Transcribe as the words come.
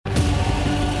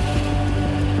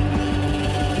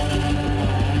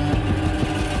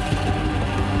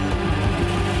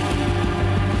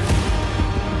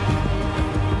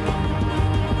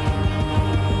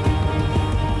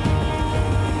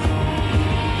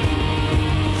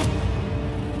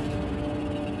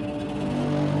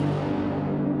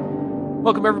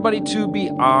Welcome, everybody, to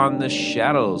Beyond the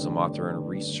Shadows. I'm author and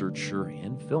researcher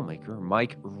and filmmaker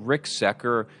Mike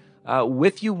Ricksecker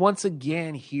with you once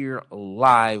again here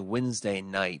live Wednesday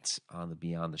night on the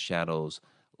Beyond the Shadows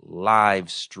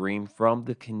live stream from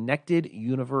the Connected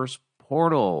Universe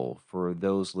portal. For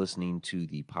those listening to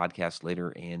the podcast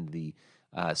later and the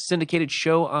syndicated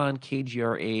show on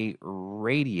KGRA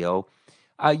radio,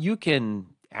 you can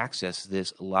access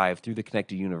this live through the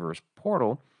Connected Universe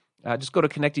portal. Just go to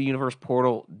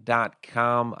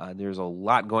connecteduniverseportal.com. There's a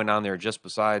lot going on there just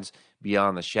besides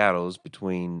Beyond the Shadows,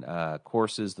 between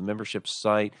courses, the membership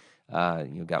site.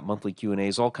 You've got monthly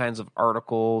Q&As, all kinds of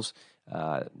articles,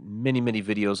 many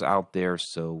videos out there.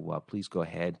 So please go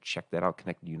ahead, check that out,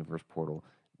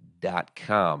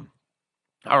 connecteduniverseportal.com.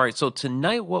 All right, so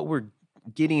tonight what we're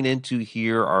getting into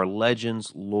here are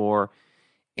legends, lore,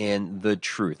 and the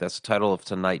truth. That's the title of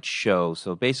tonight's show.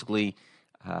 So basically,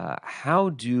 how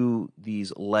do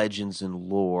these legends and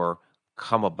lore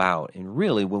come about? And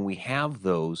really, when we have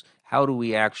those, how do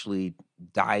we actually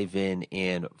dive in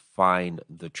and find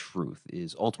the truth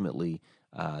is ultimately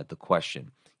the question.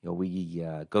 We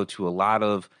go to a lot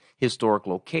of historic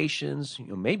locations,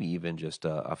 maybe even just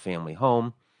a family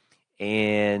home,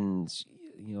 and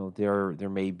there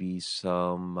may be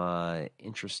some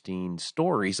interesting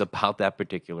stories about that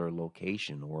particular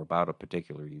location or about a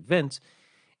particular event.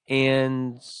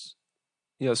 And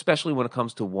especially when it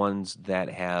comes to ones that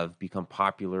have become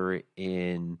popular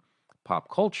in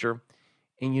pop culture,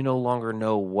 and you no longer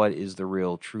know what is the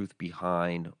real truth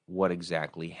behind what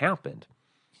exactly happened.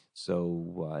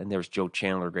 So, and there's Joe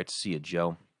Chandler. Great to see you,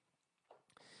 Joe.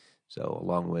 So,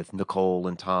 along with Nicole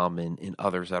and Tom and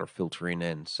others that are filtering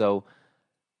in. So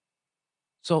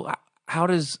how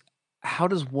does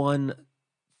one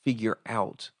figure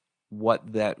out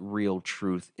what that real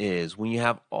truth is when you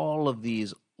have all of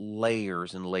these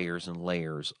layers and layers and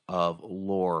layers of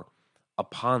lore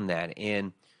upon that?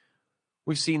 And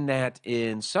we've seen that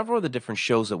in several of the different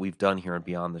shows that we've done here on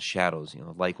Beyond the Shadows,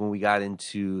 like when we got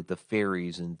into the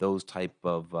fairies and those type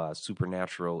of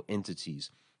supernatural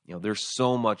entities. There's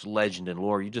so much legend and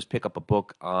lore. You just pick up a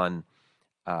book on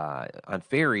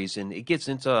fairies and it gets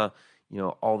into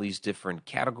all these different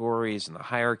categories and the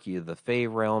hierarchy of the Fae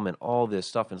realm and all this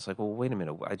stuff. And it's like, well, wait a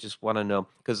minute. I just want to know,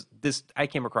 because I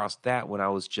came across that when I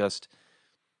was just,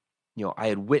 I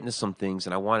had witnessed some things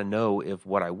and I want to know if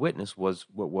what I witnessed was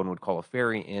what one would call a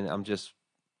fairy. And I'm just,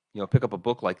 pick up a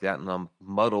book like that and I'm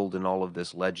muddled in all of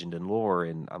this legend and lore.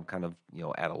 And I'm kind of,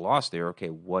 at a loss there. Okay,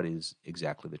 what is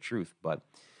exactly the truth? But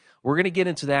we're going to get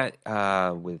into that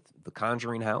with The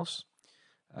Conjuring House.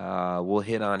 We'll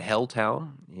hit on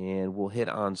Helltown, and we'll hit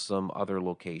on some other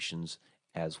locations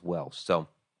as well. So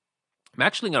I'm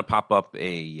actually going to pop up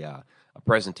a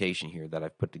presentation here that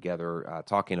I've put together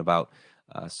talking about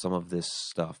some of this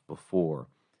stuff before.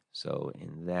 So,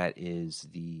 and that is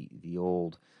the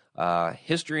old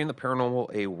History in the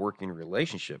Paranormal, a Working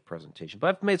Relationship presentation.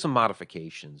 But I've made some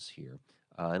modifications here.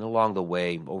 And along the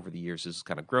way, over the years, this has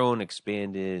kind of grown,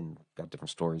 expanded, and got different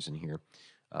stories in here.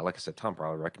 Like I said, Tom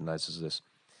probably recognizes this.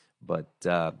 But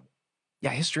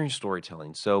history and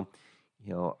storytelling. So,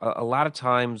 a lot of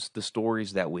times the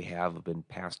stories that we have been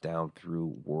passed down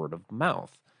through word of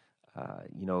mouth.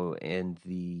 And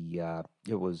it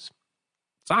was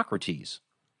Socrates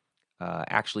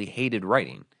actually hated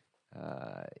writing.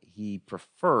 He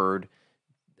preferred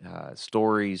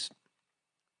stories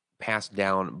passed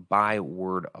down by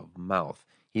word of mouth.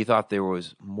 He thought there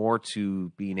was more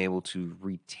to being able to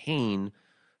retain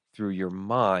through your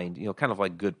mind, kind of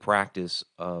like good practice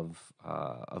of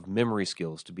memory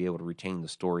skills to be able to retain the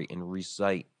story and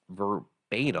recite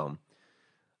verbatim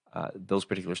those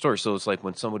particular stories. So it's like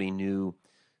when somebody knew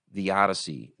the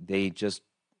Odyssey, they just,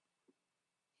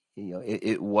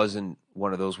 it wasn't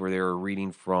one of those where they were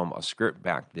reading from a script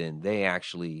back then. They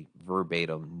actually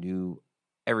verbatim knew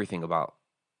everything about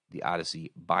the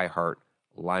Odyssey by heart,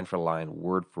 line for line,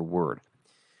 word for word.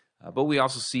 But we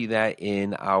also see that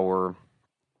in our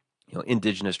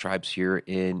indigenous tribes here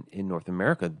in North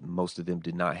America. Most of them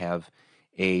did not have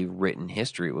a written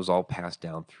history. It was all passed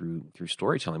down through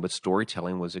storytelling, but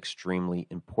storytelling was extremely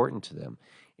important to them.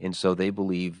 And so they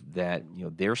believed that,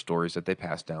 their stories that they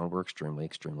passed down were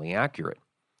extremely accurate.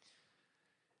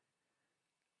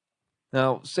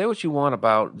 Now, say what you want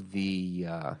about the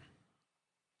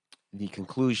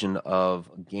conclusion of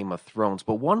Game of Thrones,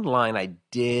 but one line I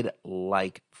did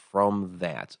like from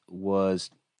that was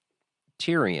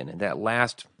Tyrion and that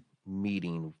last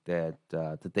meeting that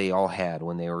they all had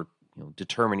when they were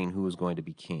determining who was going to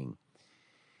be king.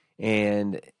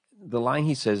 And the line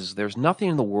he says is, "There's nothing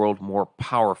in the world more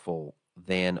powerful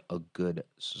than a good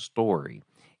story."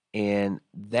 And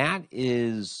that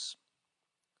is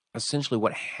essentially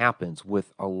what happens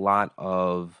with a lot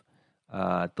of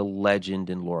the legend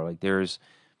and lore. Like there's,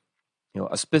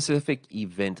 a specific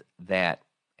event that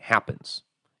happens,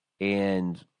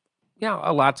 and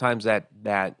a lot of times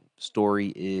that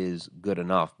story is good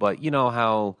enough. But you know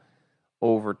how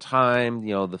over time,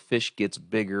 the fish gets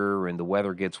bigger and the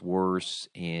weather gets worse,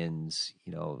 and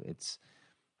it's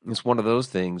one of those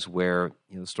things where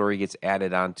the story gets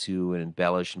added onto and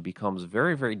embellished and becomes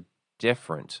very, very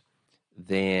different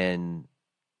than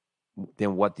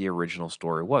what the original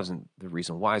story was. And the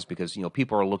reason why is because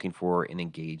people are looking for an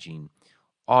engaging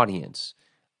audience,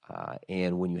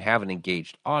 and when you have an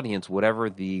engaged audience, whatever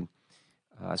the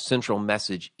central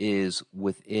message is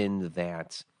within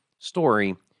that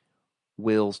story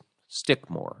will stick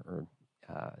more, or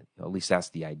at least that's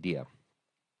the idea.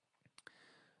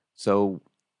 So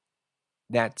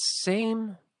that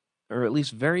same, or at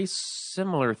least very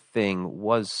similar thing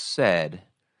was said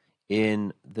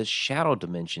in the Shadow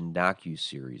Dimension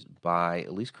docuseries by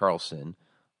Elise Carlson,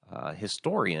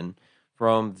 historian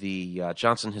from the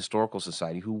Johnson Historical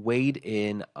Society, who weighed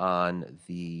in on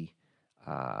the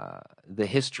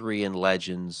history and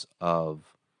legends of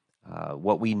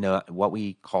what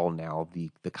we call now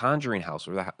the Conjuring House,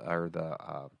 or the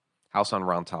House on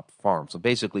Round Top Farm. So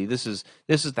basically, this is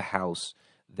the house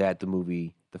that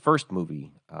the first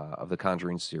movie of the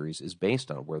Conjuring series is based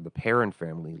on, where the Perron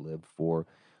family lived for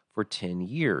 10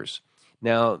 years.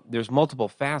 Now, there's multiple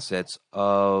facets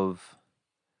of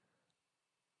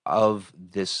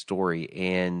this story,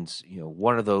 and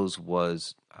one of those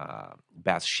was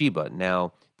Bathsheba.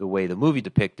 Now, the way the movie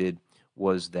depicted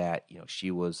was that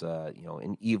she was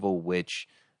an evil witch.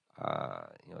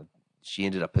 She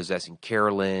ended up possessing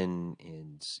Carolyn,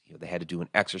 and they had to do an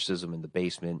exorcism in the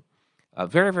basement.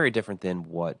 Very, very different than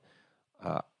what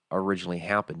originally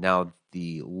happened. Now,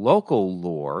 the local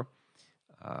lore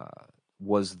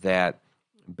was that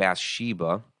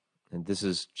Bathsheba, and this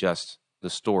is just the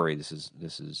story. This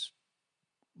is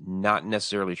not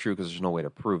necessarily true because there's no way to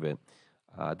prove it.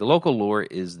 The local lore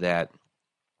is that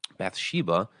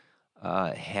Bathsheba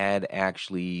had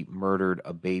actually murdered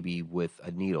a baby with a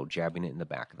needle, jabbing it in the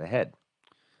back of the head.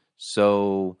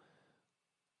 So,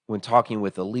 when talking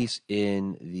with Elise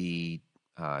in the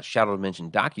Shadow Dimension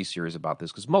docuseries about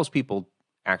this, because most people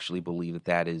actually believe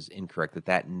that is incorrect,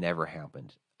 that never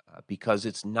happened, because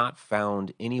it's not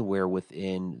found anywhere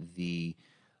within the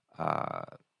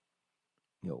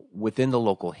within the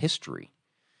local history.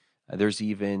 There's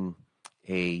even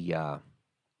a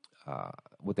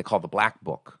what they call the Black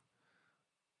Book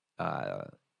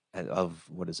of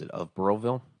of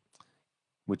Burrowville,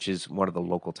 which is one of the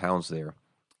local towns there,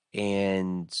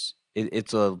 and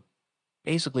it's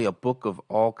basically a book of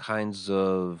all kinds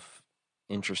of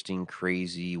interesting,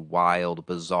 crazy, wild,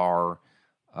 bizarre,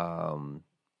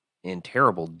 and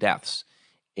terrible deaths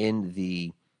in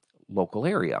the local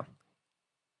area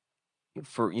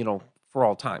for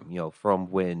all time,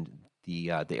 from when the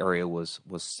area was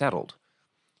settled.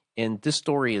 And this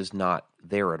story is not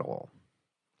there at all.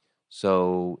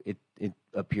 So it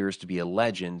appears to be a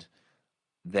legend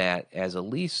that, as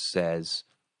Elise says,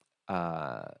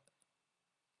 uh,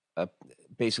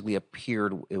 basically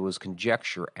appeared. It was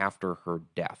conjecture after her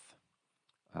death.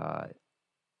 Uh,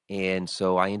 and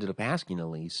so I ended up asking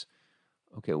Elise,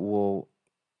 okay, well,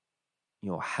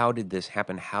 how did this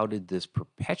happen? How did this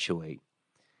perpetuate?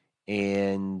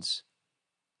 And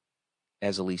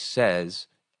as Elise says,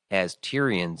 as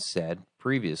Tyrion said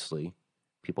previously,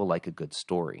 people like a good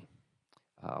story.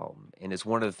 And it's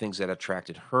one of the things that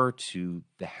attracted her to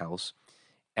the house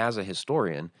as a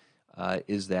historian,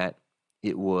 is that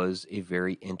it was a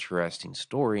very interesting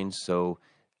story. And so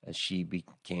she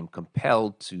became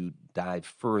compelled to dive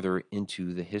further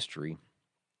into the history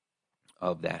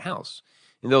of that house.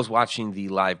 And those watching the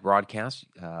live broadcast,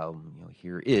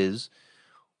 here is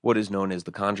what is known as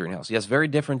the Conjuring House. Yes, very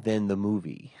different than the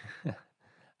movie.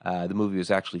 The movie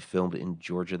was actually filmed in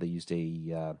Georgia. They used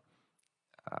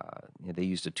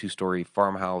a two-story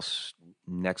farmhouse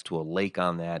next to a lake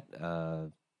on that,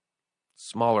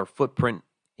 smaller footprint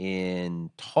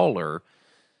and taller.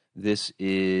 This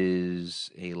is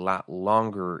a lot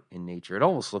longer in nature. It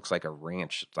almost looks like a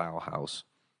ranch-style house.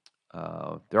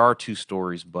 There are 2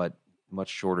 stories, but much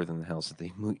shorter than the house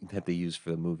that they used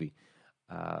for the movie.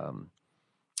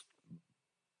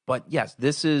 But yes,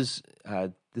 this is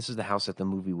the house that the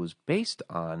movie was based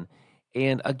on.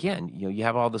 And again, you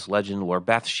have all this legend lore.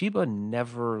 Bathsheba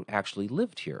never actually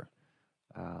lived here.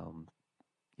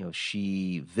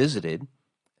 She visited.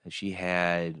 She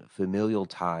had familial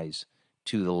ties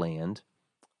to the land,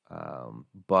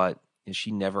 but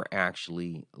she never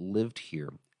actually lived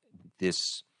here.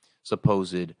 this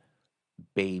supposed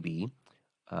baby.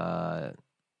 Uh,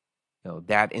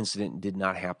 that incident did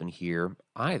not happen here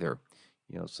either.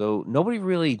 So nobody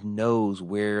really knows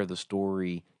where the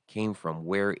story came from,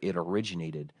 where it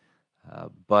originated.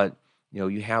 But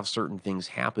you have certain things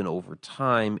happen over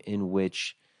time in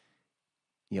which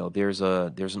there's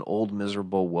an old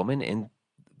miserable woman, and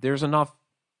there's enough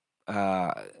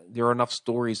uh, there are enough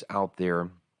stories out there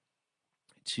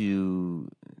to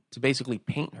basically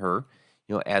paint her,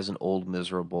 as an old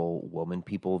miserable woman.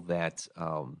 People that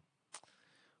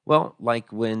well,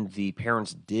 like when the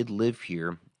parents did live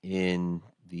here in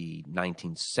the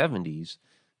 1970s,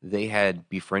 they had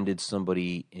befriended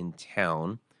somebody in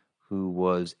town who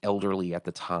was elderly at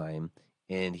the time,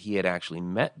 and he had actually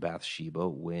met Bathsheba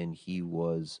when he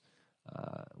was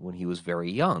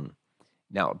very young.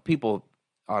 Now, people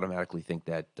automatically think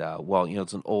that, well,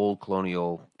 it's an old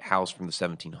colonial house from the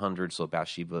 1700s, so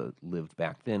Bathsheba lived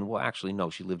back then. Well, actually, no,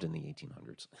 she lived in the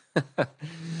 1800s.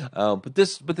 But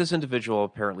this individual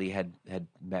apparently had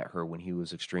met her when he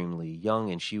was extremely young,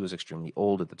 and she was extremely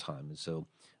old at the time, and so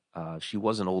she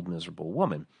was an old miserable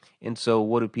woman. And so,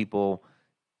 what do people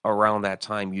around that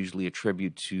time usually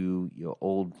attribute to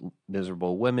old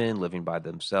miserable women living by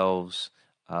themselves?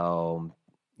 Um,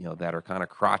 that are kind of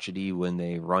crotchety when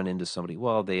they run into somebody.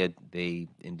 Well, they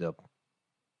end up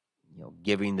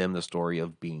giving them the story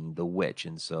of being the witch,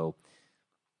 and so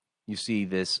you see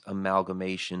this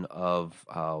amalgamation of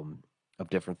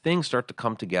different things start to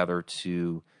come together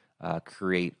to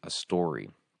create a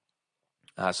story.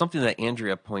 Something that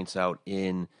Andrea points out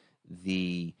in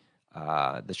the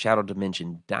Shadow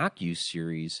Dimension docu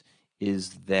series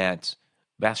is that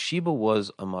Bathsheba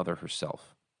was a mother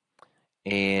herself,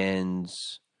 and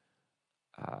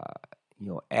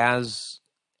uh, as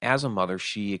a mother,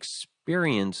 she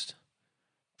experienced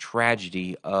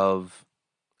tragedy of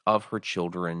her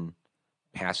children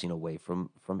passing away from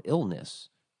illness.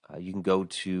 You can go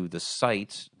to the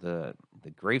site, the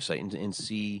grave site, and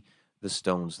see the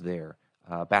stones there.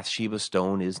 Bathsheba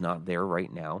stone is not there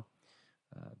right now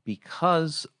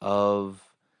because of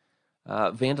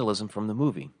vandalism from the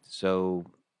movie. So,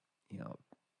 you know,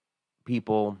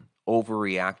 people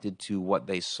overreacted to what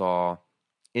they saw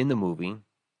in the movie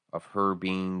of her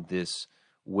being this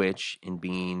witch and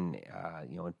being,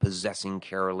 and possessing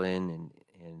Carolyn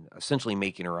and essentially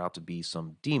making her out to be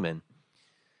some demon.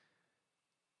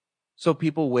 So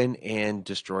people went and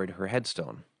destroyed her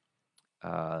headstone.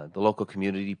 The local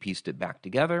community pieced it back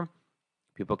together.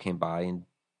 People came by and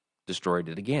destroyed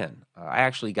it again. I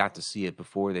actually got to see it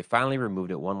before they finally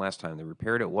removed it one last time. They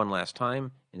repaired it one last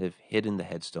time and have hidden the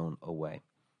headstone away.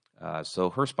 So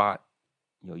her spot,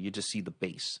 you just see the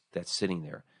base that's sitting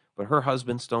there, but her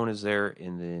husband's stone is there,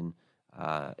 and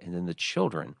then the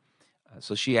children.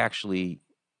 So she actually,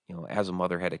 as a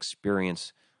mother, had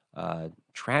experienced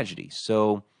tragedy.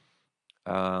 So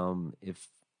if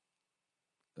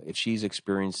she's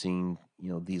experiencing,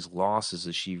 these losses,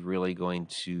 is she really going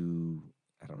to,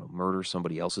 I don't know, murder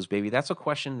somebody else's baby? That's a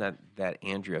question that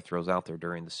Andrea throws out there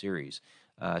during the series.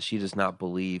 She does not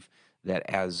believe that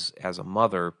as a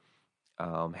mother,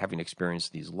 having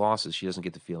experienced these losses, she doesn't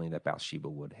get the feeling that Bathsheba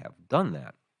would have done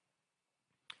that.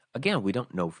 Again, we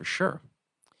don't know for sure.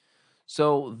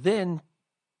 So then,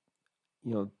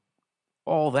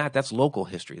 all that's local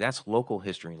history. That's local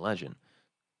history and legend.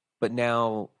 But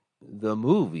now the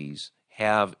movies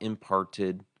have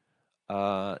imparted,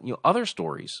 other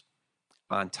stories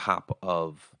on top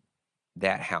of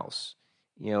that house,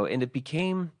 and it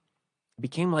became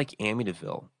like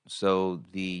Amityville. So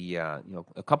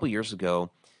a couple years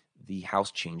ago, the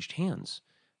house changed hands.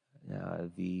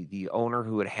 The owner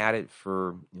who had it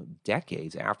for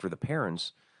decades after the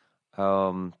parents,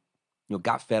 um,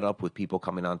 got fed up with people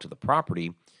coming onto the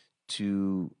property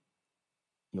to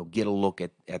get a look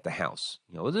at the house.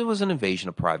 It was an invasion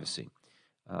of privacy,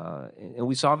 and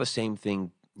we saw the same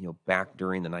thing back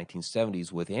during the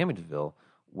 1970s with Amityville,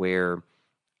 where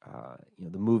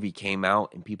the movie came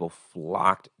out and people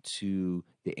flocked to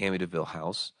the Amityville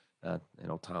house.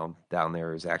 Town down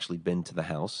there has actually been to the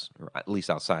house, or at least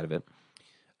outside of it.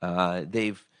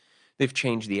 They've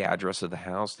changed the address of the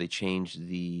house. They changed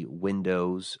the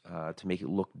windows to make it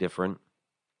look different,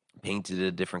 painted it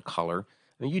a different color.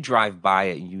 I mean, you drive by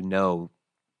it, and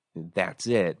that's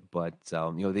it. But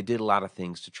they did a lot of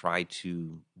things to try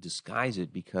to disguise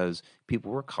it because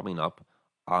people were coming up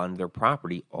on their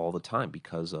property all the time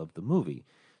because of the movie.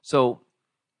 So,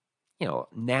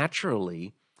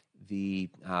 naturally, the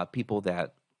people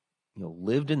that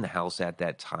lived in the house at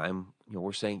that time,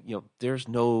 were saying, there's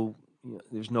no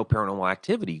paranormal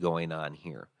activity going on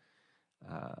here.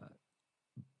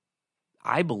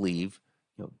 I believe,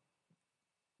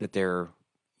 that there,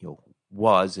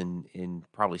 was and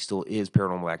probably still is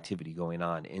paranormal activity going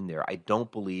on in there. I don't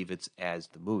believe it's as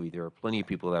the movie. There are plenty of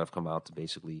people that have come out to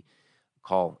basically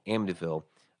call Amityville.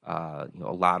 A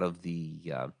lot of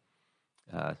the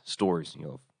stories,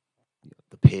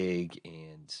 the pig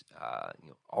and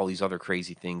all these other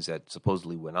crazy things that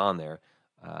supposedly went on there,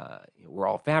 were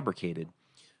all fabricated.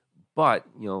 But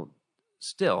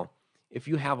still, if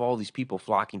you have all these people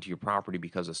flocking to your property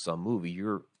because of some movie,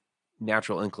 your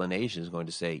natural inclination is going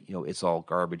to say, it's all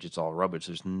garbage, it's all rubbish.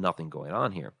 There's nothing going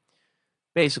on here.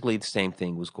 Basically, the same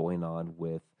thing was going on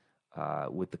with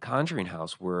the Conjuring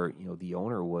house, where the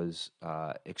owner was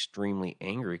extremely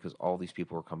angry because all these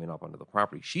people were coming up onto the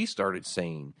property. She started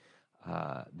saying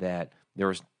that there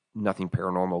was nothing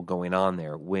paranormal going on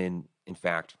there, when in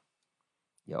fact,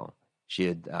 she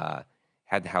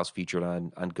had the house featured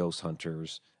on Ghost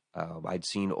Hunters. I'd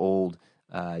seen old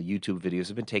YouTube videos,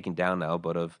 have been taken down now,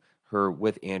 but of her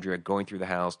with Andrea going through the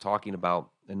house, talking about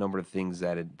a number of things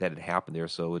that had happened there.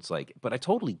 So it's like, but I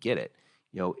totally get it.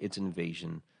 It's an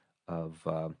invasion of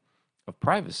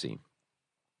privacy,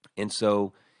 and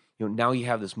so now you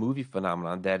have this movie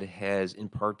phenomenon that has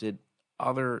imparted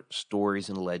other stories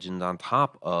and legend on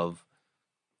top of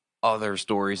other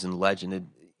stories and legend. And,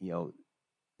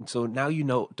 so now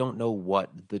don't know what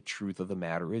the truth of the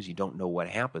matter is. You don't know what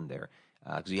happened there,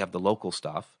 because you have the local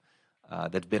stuff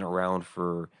that's been around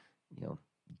for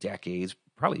decades,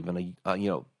 probably even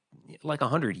like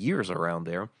 100 years around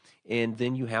there, and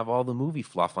then you have all the movie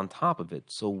fluff on top of it.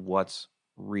 So what's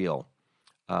real?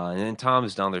 And then Tom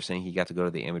is down there saying he got to go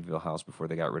to the Amityville house before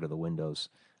they got rid of the windows.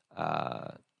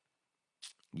 Uh,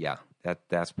 yeah,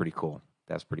 that's pretty cool.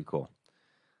 That's pretty cool.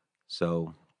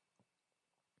 So,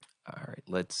 all right,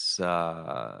 let's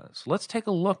take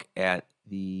a look at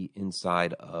the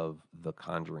inside of the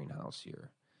Conjuring house here.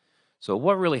 So,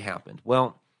 what really happened?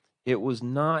 Well, it was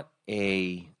not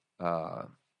uh,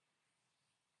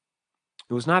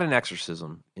 an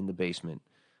exorcism in the basement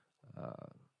uh,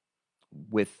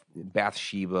 with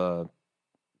Bathsheba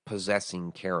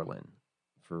possessing Carolyn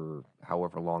for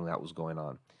however long that was going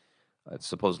on,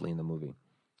 supposedly in the movie.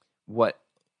 What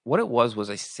it was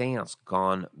a seance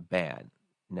gone bad.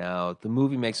 Now the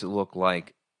movie makes it look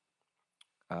like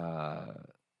uh,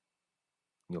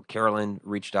 Carolyn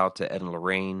reached out to Ed and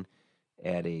Lorraine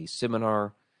at a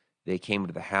seminar. They came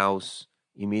to the house,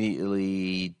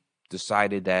 immediately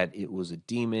decided that it was a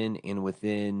demon, and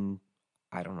within,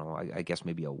 I don't know, I guess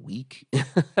maybe a week,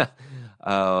 they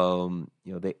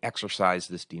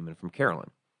exorcised this demon from Carolyn.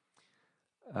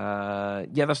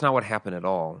 Yeah, that's not what happened at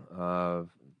all.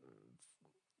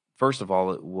 First of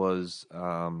all, it was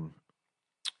Carl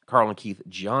and Keith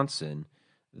Johnson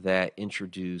that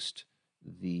introduced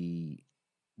the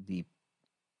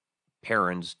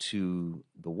parents to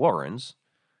the Warrens.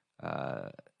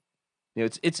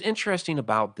 It's interesting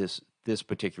about this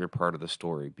particular part of the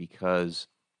story because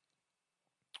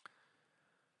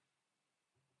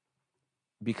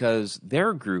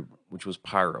their group, which was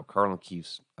Pyro, Carl and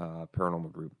Keith's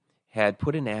paranormal group, had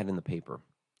put an ad in the paper,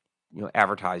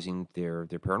 advertising their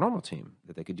paranormal team,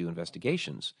 that they could do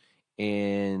investigations.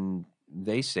 And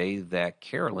they say that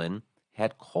Carolyn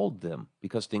had called them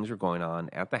because things were going on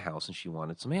at the house and she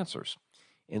wanted some answers.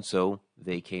 And so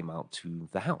they came out to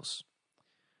the house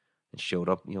and showed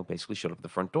up, basically showed up at the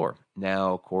front door.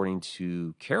 Now, according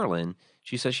to Carolyn,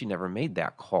 she says she never made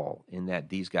that call and that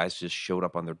these guys just showed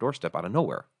up on their doorstep out of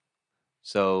nowhere.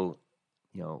 So,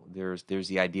 there's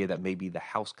the idea that maybe the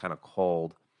house kind of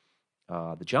called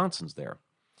the Johnsons there.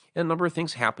 And a number of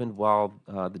things happened while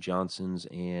the Johnsons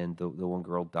and the one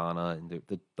girl, Donna, and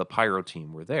the Pyro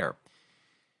team were there.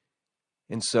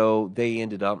 And so they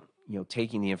ended up,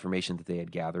 taking the information that they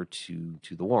had gathered to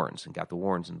the Warrens and got the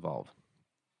Warrens involved.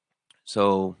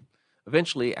 So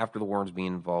eventually, after the Warrens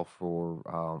being involved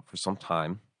for some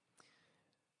time,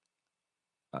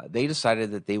 they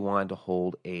decided that they wanted to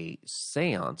hold a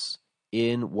seance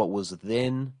in what was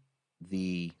then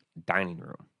the dining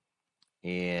room.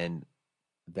 And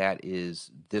that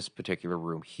is this particular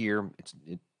room here.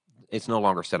 It's no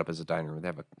longer set up as a dining room. They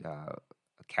have a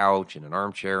couch and an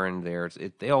armchair in there.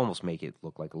 They almost make it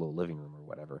look like a little living room or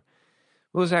whatever.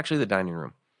 It was actually the dining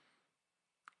room.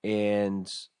 And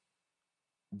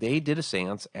they did a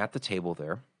seance at the table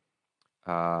there.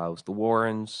 It was the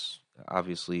Warrens,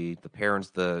 obviously the parents,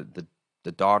 the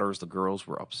daughters, the girls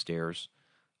were upstairs.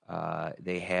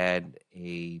 They had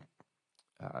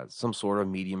some sort of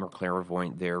medium or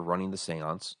clairvoyant there running the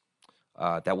seance.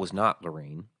 That was not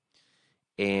Lorraine.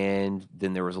 And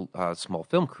then there was a small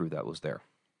film crew that was there.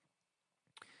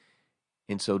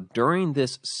 And so during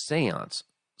this seance,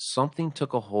 something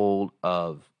took a hold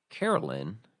of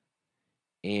Carolyn,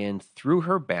 and threw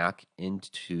her back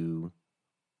into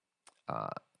uh,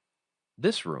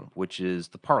 this room, which is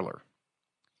the parlor.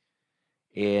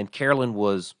 And Carolyn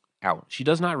was out. She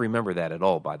does not remember that at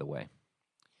all, by the way.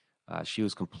 She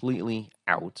was completely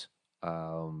out.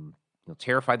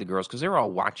 Terrified the girls because they were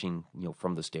all watching,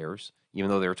 from the stairs, even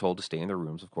though they were told to stay in their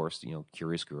rooms. Of course,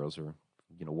 curious girls are,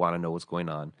 want to know what's going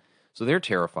on, so they're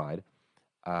terrified.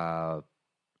 Uh,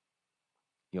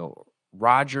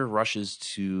 Roger rushes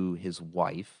to his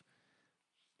wife.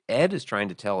 Ed is trying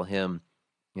to tell him,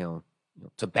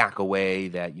 to back away,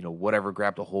 that, whatever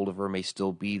grabbed a hold of her may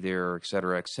still be there, et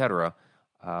cetera, et cetera.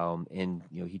 And,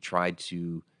 he tried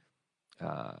to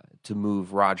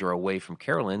move Roger away from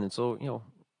Carolyn. And so,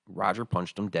 Roger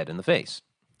punched him dead in the face.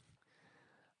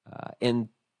 And,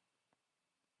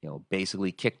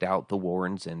 basically kicked out the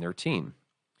Warrens and their team.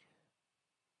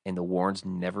 And the Warrens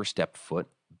never stepped foot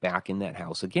back in that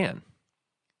house again.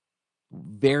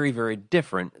 Very, very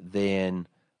different than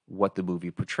what the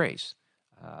movie portrays.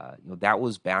 That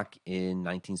was back in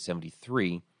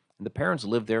 1973, and the parents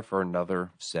lived there for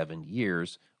another 7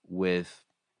 years with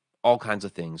all kinds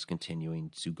of things continuing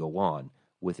to go on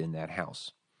within that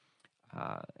house.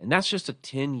 And that's just a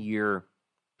 10-year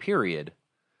period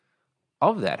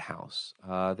of that house.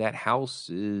 That house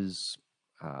is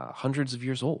hundreds of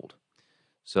years old.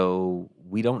 So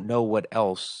we don't know what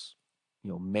else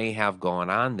may have gone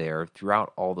on there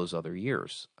throughout all those other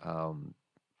years.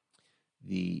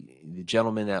 The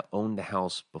gentleman that owned the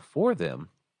house before them,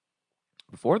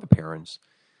 before the parents,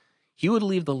 he would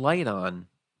leave the light on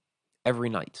every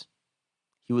night.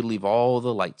 He would leave all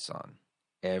the lights on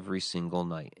every single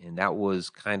night, and that was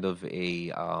kind of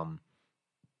a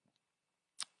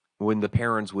when the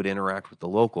parents would interact with the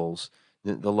locals,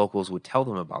 the locals would tell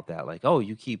them about that, like, "Oh,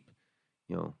 you keep,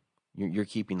 you're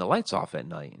keeping the lights off at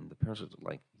night," and the parents would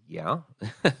like, "Yeah,"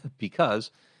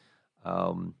 because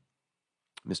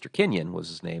Mr. Kenyon was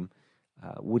his name,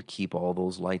 would keep all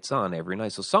those lights on every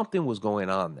night. So something was going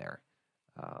on there.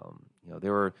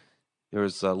 There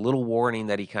was a little warning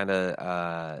that he kind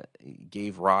of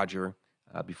gave Roger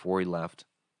before he left,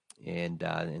 and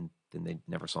then they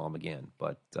never saw him again.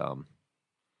 But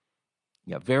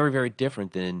yeah, very, very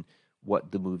different than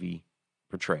what the movie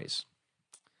portrays.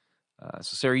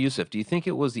 So Sarah Youssef, do you think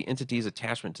it was the entity's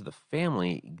attachment to the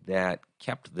family that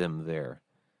kept them there?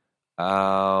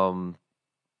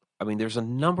 I mean, there's a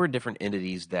number of different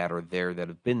entities that are there that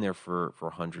have been there for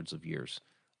hundreds of years.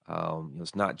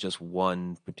 It's not just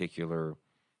one particular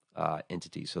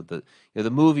entity. So the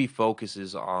movie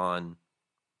focuses on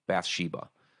Bathsheba,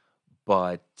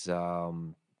 but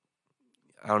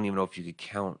I don't even know if you could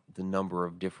count the number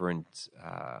of different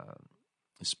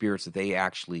spirits that they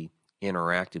actually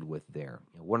interacted with there.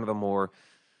 One of the more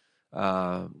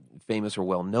famous or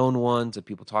well-known ones that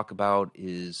people talk about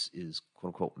is quote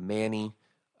unquote Manny.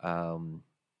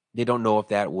 They don't know if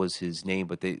that was his name,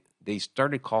 but the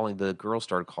girls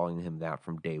started calling him that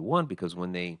from day one, because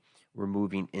when they were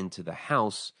moving into the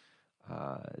house,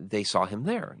 they saw him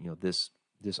there.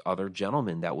 This other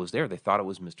gentleman that was there. They thought it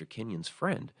was Mr. Kenyon's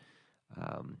friend.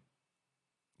 But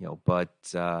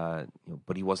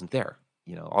he wasn't there.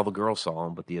 All the girls saw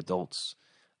him, but the adults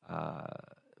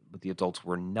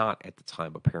were not at the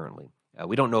time, apparently.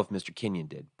 We don't know if Mr. Kenyon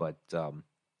did, but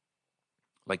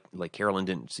like Carolyn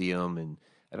didn't see him, and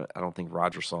I don't think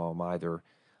Roger saw him either,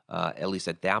 at least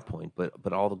at that point.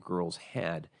 But all the girls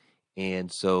had,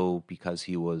 and so because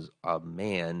he was a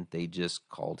man, they just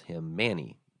called him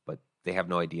Manny. But they have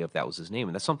no idea if that was his name,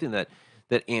 and that's something that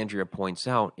Andrea points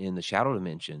out in the Shadow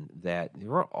Dimension, that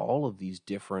there are all of these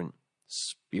different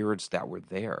spirits that were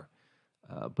there,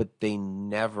 but they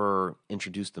never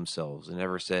introduced themselves and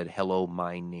never said, "Hello,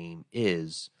 my name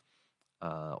is,"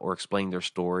 or explained their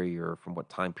story or from what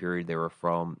time period they were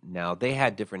from. Now, they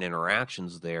had different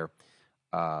interactions there,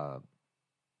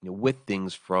 with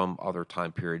things from other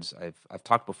time periods. I've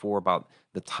talked before about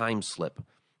the time slip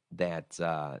that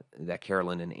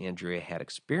Carolyn and Andrea had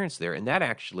experienced there, and that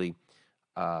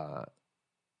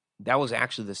was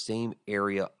actually the same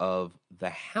area of the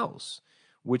house,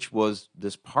 which was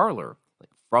this parlor.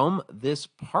 From this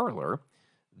parlor,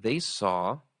 they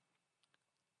saw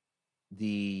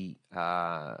the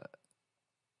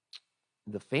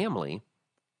family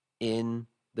in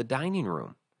the dining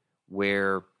room,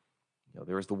 where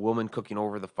there was the woman cooking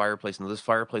over the fireplace. Now, this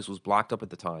fireplace was blocked up at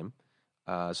the time,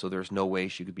 so there's no way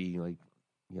she could be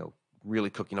really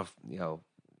cooking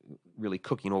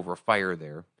over a fire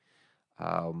there.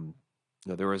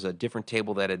 There was a different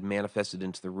table that had manifested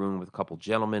into the room with a couple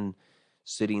gentlemen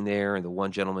sitting there, and the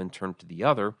one gentleman turned to the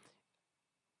other,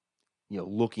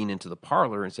 looking into the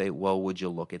parlor, and say, "Well, would you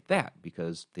look at that?"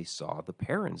 Because they saw the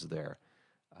parents there.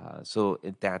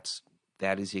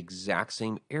 That is the exact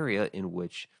same area in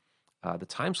which the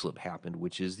time slip happened,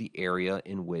 which is the area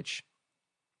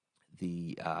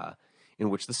the uh, in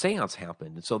which the seance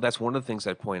happened. And so that's one of the things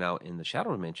I point out in the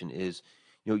shadow dimension is,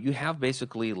 you have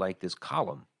basically like this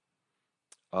column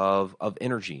of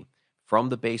energy from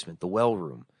the basement, the well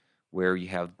room, where you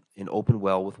have an open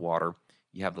well with water.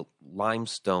 You have the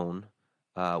limestone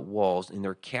walls, and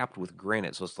they're capped with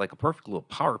granite, so it's like a perfect little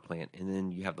power plant. And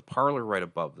then you have the parlor right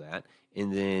above that,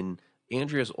 and then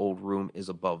Andrea's old room is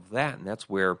above that, and that's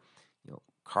where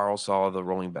Carl saw the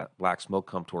rolling black smoke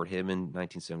come toward him in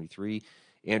 1973.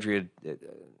 Andrea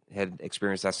had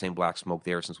experienced that same black smoke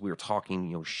there since we were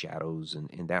talking, shadows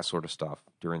and that sort of stuff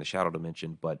during the shadow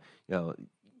dimension. But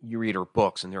you read her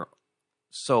books, and there are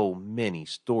so many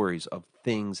stories of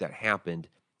things that happened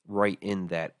right in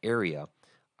that area,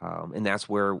 and that's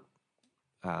where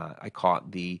I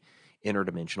caught the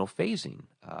interdimensional phasing.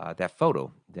 That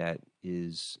photo that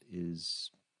is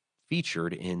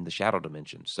featured in the Shadow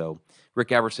Dimension. So Rick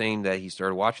Gabbert saying that he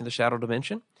started watching the Shadow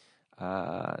Dimension.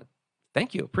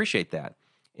 Thank you, appreciate that.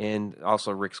 And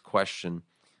also Rick's question: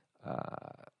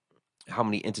 how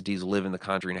many entities live in the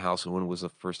Conjuring house, and when was the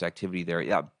first activity there?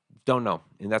 Yeah, don't know,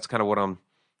 and that's kind of what I'm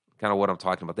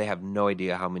talking about. They have no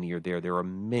idea how many are there. There are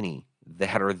many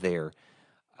that are there,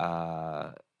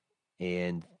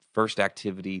 and first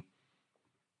activity.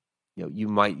 You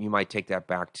might take that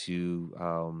back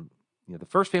to the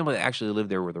first family that actually lived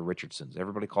there were the Richardsons.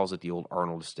 Everybody calls it the old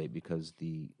Arnold estate because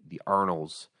the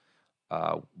Arnolds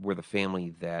were the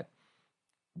family that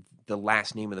the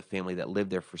last name of the family that lived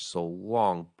there for so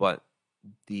long, but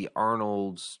the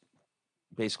Arnolds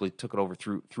basically took it over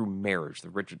through marriage.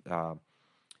 The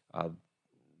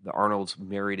Arnolds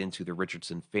married into the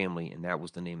Richardson family, and that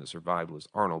was the name that survived was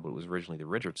Arnold, but it was originally the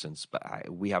Richardsons. But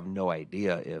we have no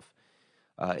idea if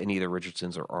any of the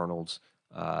Richardsons or Arnolds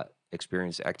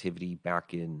experienced activity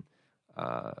back in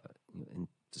the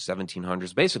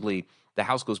 1700s. Basically, the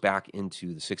house goes back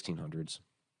into the 1600s.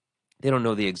 They don't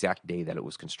know the exact day that it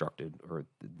was constructed or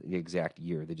the exact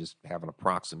year. They just have an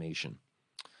approximation.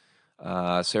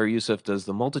 Sarah Youssef, does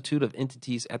the multitude of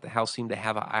entities at the house seem to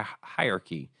have a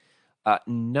hierarchy?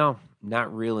 No,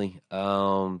 not really.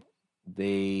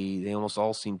 They almost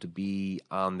all seem to be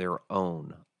on their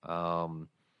own.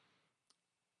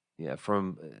 Yeah,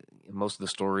 from most of the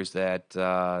stories that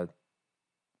that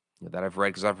I've read,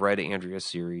 because I've read Andrea's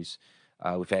series.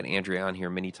 We've had Andrea on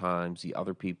here many times. The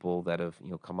other people that have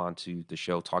come on to the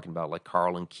show talking about, like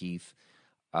Carl and Keith,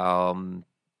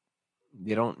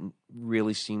 they don't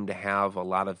really seem to have a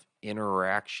lot of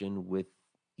interaction with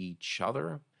each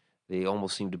other. They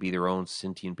almost seem to be their own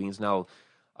sentient beings. Now,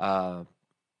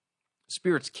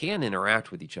 spirits can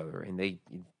interact with each other, and they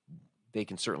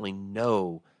can certainly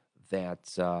know that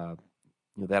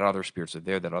that other spirits are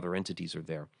there, that other entities are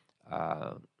there.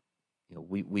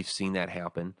 We've seen that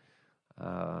happen,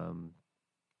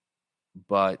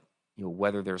 but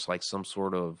whether there's like some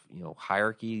sort of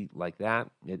hierarchy like that,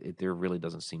 there really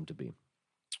doesn't seem to be.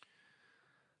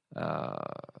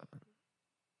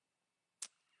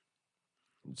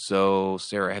 So,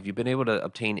 Sarah, have you been able to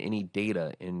obtain any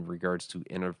data in regards to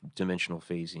interdimensional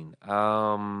phasing?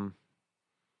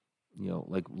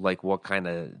 Like what kind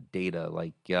of data?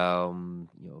 Like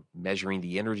measuring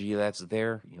the energy that's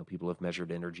there. People have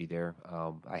measured energy there.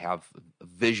 I have a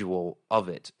visual of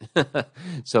it,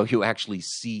 so you actually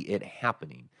see it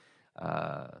happening.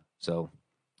 So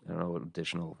I don't know what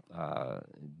additional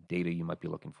data you might be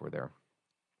looking for there.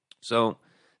 So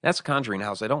that's Conjuring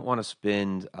House. I don't want to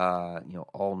spend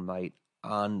all night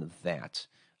on that.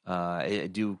 I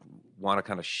do want to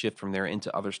kind of shift from there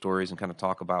into other stories and kind of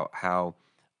talk about how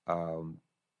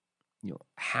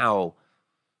how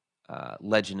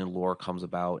legend and lore comes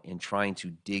about, and trying to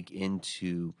dig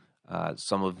into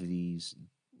some of these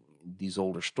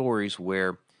older stories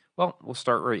where, well, we'll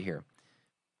start right here.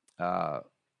 Let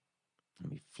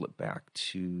me flip back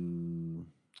to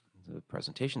the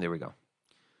presentation. There we go.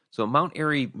 So Mount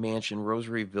Airy Mansion,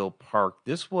 Rosaryville Park.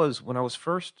 This was when I was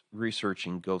first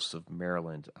researching Ghosts of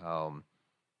Maryland.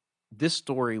 This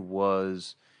story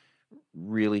was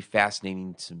really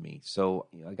fascinating to me. So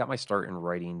I got my start in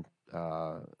writing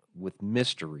with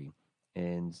mystery,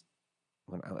 and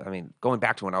going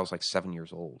back to when I was like 7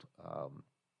 years old.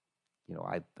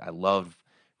 I loved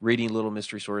reading little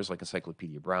mystery stories like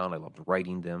Encyclopedia Brown. I loved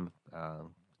writing them.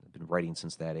 I've been writing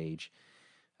since that age.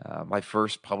 My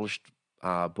first published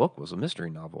book was a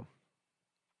mystery novel.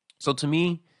 So to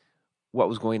me, what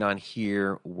was going on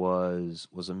here was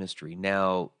a mystery.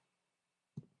 Now,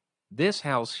 this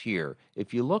house here,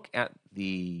 if you look at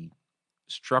the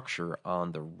structure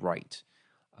on the right,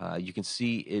 You can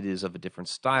see it is of a different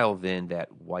style than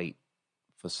that white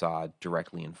facade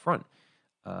directly in front.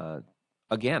 Uh,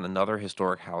 Again, another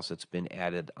historic house that's been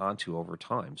added onto over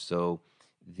time. So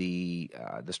the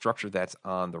structure that's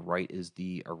on the right is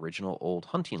the original old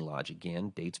hunting lodge.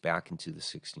 Again, dates back into the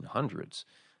 1600s.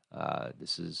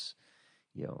 This is,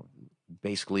 you know,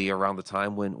 basically around the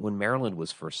time when Maryland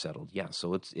was first settled. Yeah,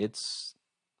 so it's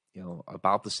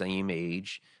about the same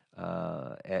age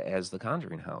as the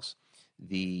Conjuring House.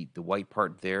 The white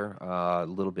part there, a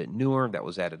little bit newer, that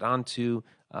was added on to.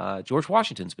 George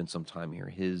Washington's been some time here.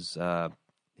 His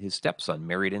stepson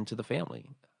married into the family.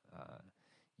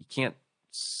 You can't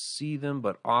see them,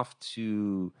 but off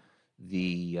to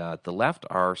the left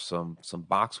are some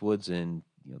boxwoods, and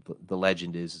the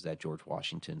legend is that George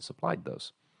Washington supplied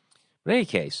those. But in any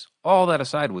case, all that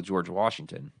aside with George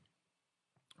Washington,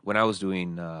 when I was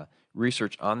doing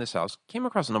research on this house, came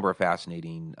across a number of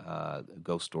fascinating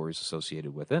ghost stories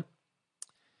associated with it.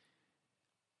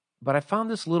 But I found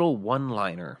this little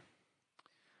one-liner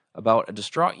about a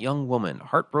distraught young woman,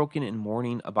 heartbroken and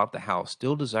mourning about the house,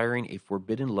 still desiring a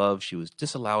forbidden love she was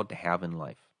disallowed to have in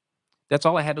life. That's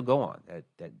all I had to go on.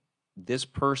 That this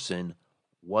person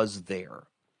was there,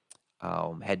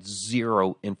 had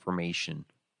zero information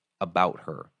about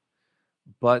her,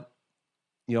 but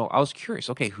I was curious.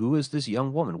 Okay, who is this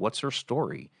young woman? What's her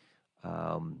story?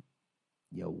 Um,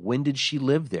 when did she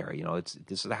live there?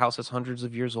 This is a house that's hundreds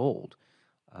of years old.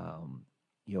 Um,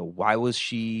 why was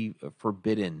she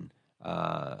forbidden?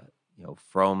 From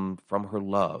her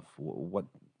love. What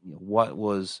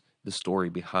was the story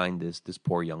behind this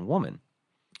poor young woman,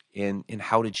 and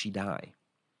how did she die?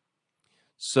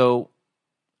 So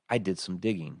I did some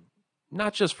digging,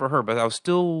 not just for her, but I was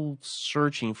still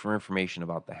searching for information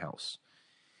about the house.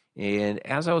 And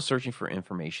as I was searching for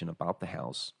information about the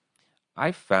house,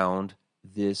 I found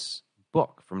this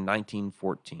book from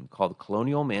 1914 called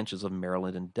Colonial Mansions of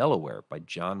Maryland and Delaware by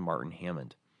John Martin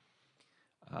Hammond.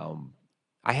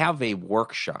 I have a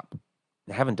workshop.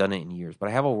 I haven't done it in years, but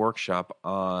I have a workshop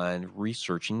on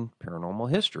researching paranormal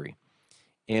history.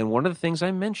 And one of the things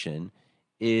I mention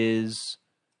is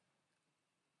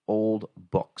old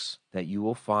books, that you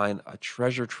will find a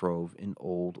treasure trove in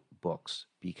old books,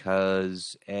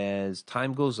 because as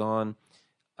time goes on,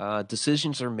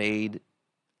 decisions are made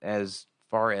as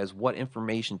far as what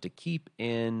information to keep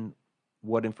and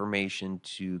what information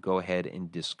to go ahead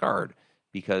and discard,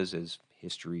 because as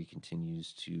history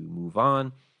continues to move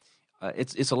on,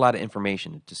 it's a lot of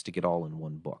information to stick it all in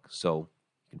one book. So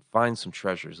you can find some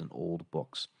treasures in old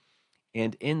books.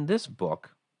 And in this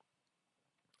book,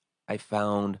 I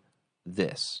found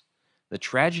this: The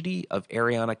Tragedy of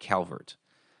Ariana Calvert.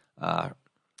 Uh,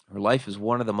 Her life is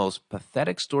one of the most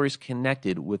pathetic stories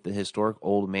connected with the historic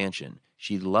old mansion.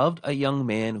 She loved a young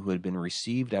man who had been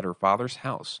received at her father's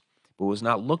house, but was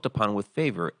not looked upon with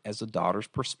favor as the daughter's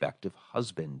prospective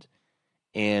husband.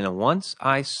 And once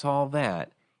I saw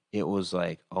that, it was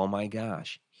like, oh my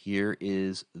gosh, here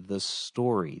is the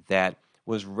story that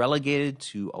was relegated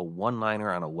to a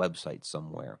one-liner on a website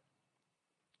somewhere.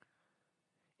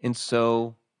 And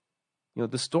so,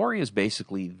 the story is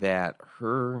basically that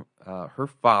her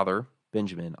father,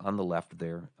 Benjamin, on the left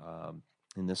there,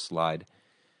 in this slide,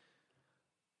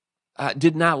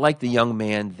 did not like the young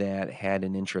man that had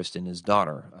an interest in his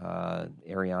daughter.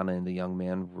 Ariana and the young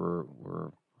man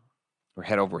were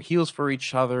head over heels for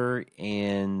each other,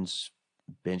 and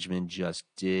Benjamin just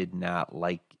did not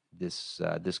like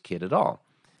this kid at all.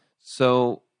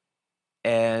 So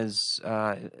as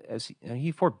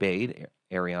he forbade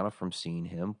Ariana from seeing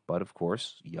him, but of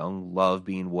course, young love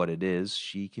being what it is,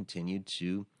 she continued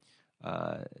to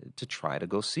try to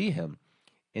go see him.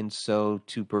 And so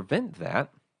to prevent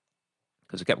that,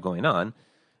 because it kept going on,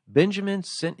 Benjamin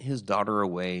sent his daughter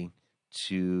away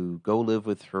to go live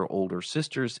with her older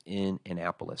sisters in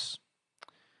Annapolis.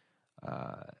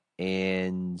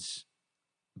 And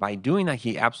by doing that,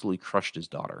 he absolutely crushed his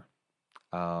daughter.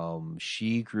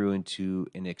 She grew into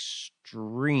an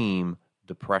extreme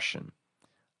depression.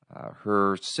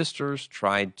 Her sisters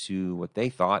tried to, what they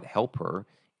thought, help her,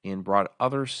 and brought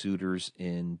other suitors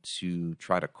in to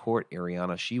try to court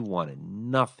Ariana. She wanted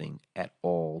nothing at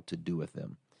all to do with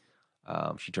them.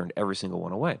 She turned every single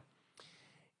one away.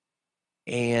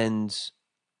 And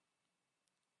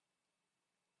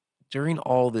during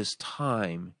all this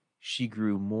time, she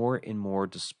grew more and more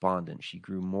despondent. She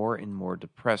grew more and more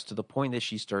depressed, to the point that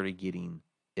she started getting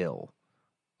ill.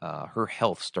 Her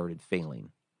health started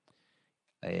failing,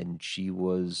 and she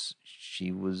was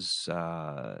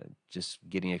just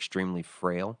getting extremely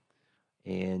frail,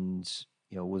 and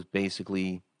was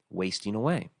basically wasting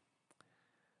away.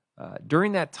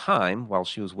 During that time, while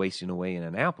she was wasting away in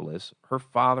Annapolis, her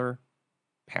father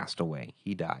passed away.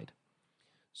 He died.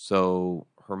 So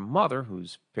her mother,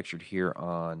 who's pictured here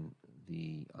on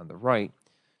the right,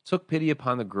 took pity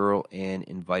upon the girl and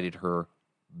invited her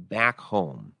back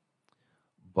home.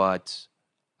 But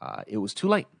it was too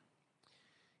late.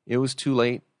 It was too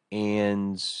late,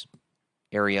 and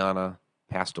Ariana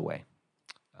passed away.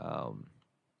 Um,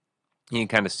 you can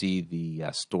kind of see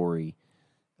the story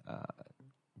uh,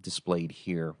 displayed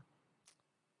here.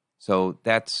 So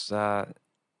that's that's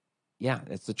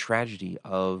the tragedy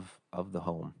of the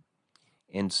home,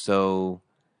 and so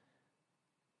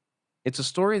it's a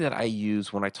story that I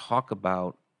use when I talk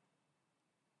about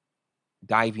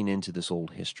diving into this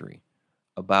old history,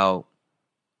 about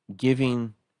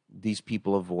giving these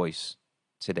people a voice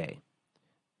today.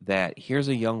 That here's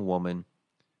a young woman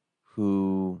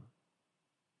who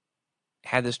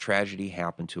had this tragedy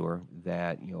happen to her.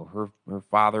 That her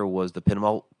father was the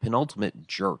penultimate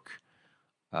jerk,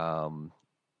 um,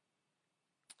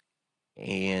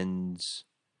 and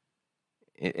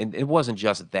it wasn't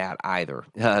just that either.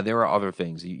 There are other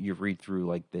things. You read through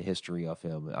like the history of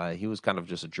him. He was kind of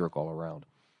just a jerk all around.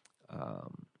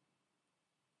 Um,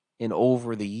 and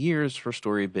over the years, her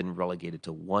story had been relegated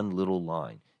to one little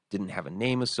line. Didn't have a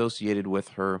name associated with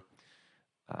her.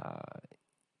 Uh,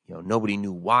 nobody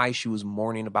knew why she was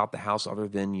mourning about the house other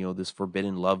than, this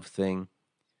forbidden love thing.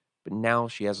 But now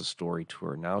she has a story to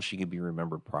her. Now she can be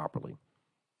remembered properly,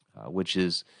 which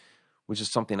is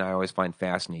something I always find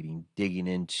fascinating, digging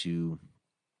into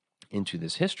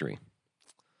this history.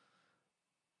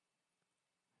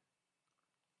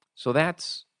 So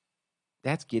that's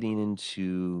getting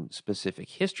into specific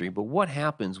history. But what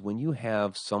happens when you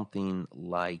have something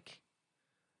like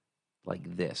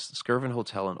this, the Skirvin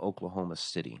Hotel in Oklahoma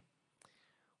City,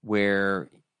 where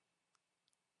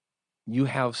you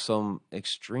have some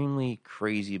extremely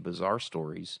crazy, bizarre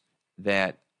stories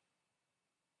that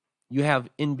you have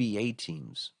NBA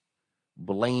teams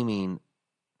blaming.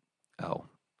 Oh,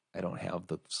 I don't have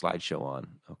the slideshow on.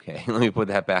 Okay, let me put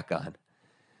that back on.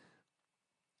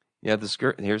 Yeah,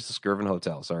 here's the Skirvin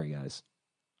Hotel. Sorry, guys.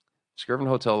 Skirvin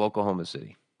Hotel, Oklahoma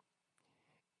City.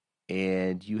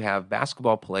 And you have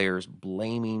basketball players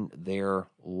blaming their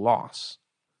loss.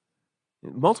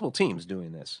 Multiple teams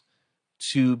doing this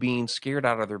to being scared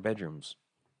out of their bedrooms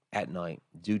at night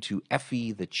due to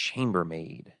Effie the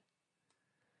chambermaid.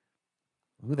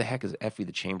 Who the heck is Effie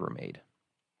the chambermaid?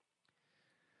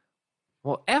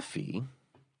 Well, Effie,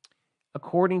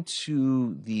 according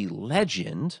to the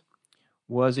legend,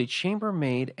 was a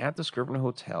chambermaid at the Skirvin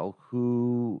Hotel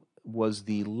who was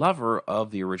the lover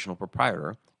of the original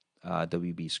proprietor,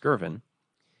 W.B. Skirvin.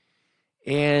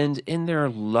 And in their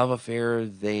love affair,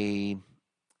 they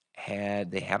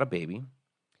had a baby.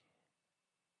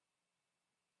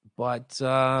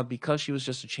 But because she was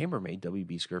just a chambermaid,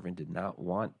 W.B. Skirvin did not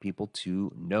want people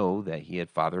to know that he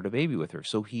had fathered a baby with her.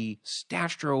 So he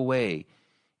stashed her away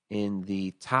in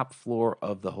the top floor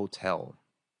of the hotel.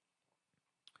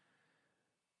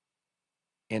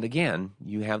 And again,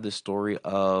 you have this story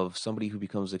of somebody who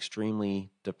becomes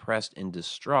extremely depressed and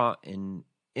distraught. And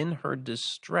in her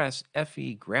distress,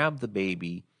 Effie grabbed the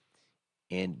baby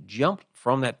and jumped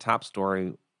from that top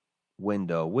story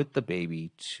window with the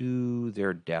baby to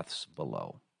their deaths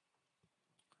below.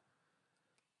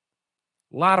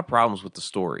 A lot of problems with the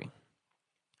story.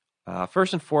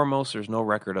 First and foremost, there's no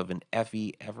record of an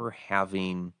Effie ever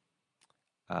having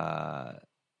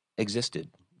existed.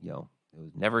 It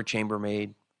was never a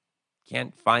chambermaid.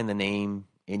 Can't find the name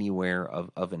anywhere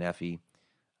of an Effie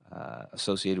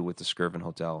associated with the Skirvin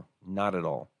Hotel. Not at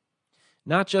all.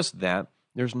 Not just that,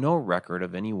 there's no record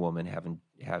of any woman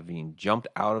having jumped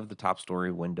out of the top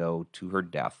story window to her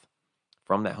death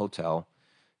from that hotel.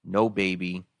 No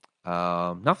baby,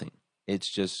 nothing. It's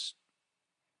just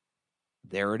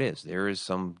there it is. There is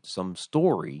some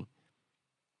story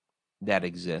that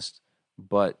exists,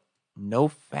 but no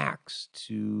facts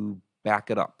to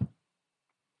back it up.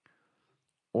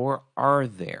 Or are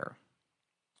there?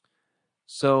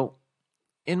 So,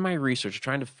 in my research,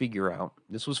 trying to figure out,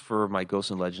 this was for my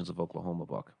Ghosts and Legends of Oklahoma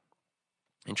book,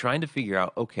 and trying to figure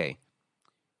out, okay,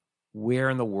 where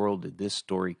in the world did this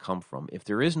story come from? If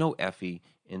there is no Effie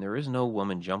and there is no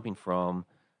woman jumping from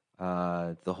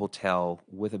the hotel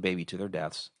with a baby to their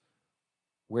deaths,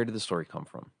 where did the story come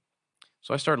from?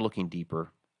 So I started looking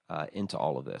deeper into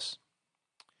all of this.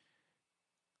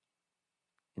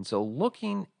 And so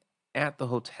looking at the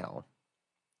hotel,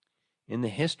 in the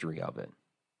history of it,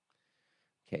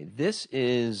 okay, this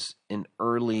is an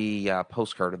early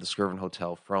postcard of the Skirvin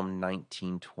Hotel from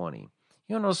 1920.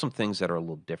 You'll notice some things that are a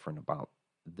little different about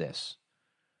this.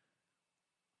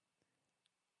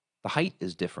 the height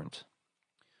is different.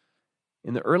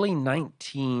 In the early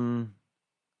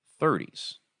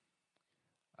 1930s,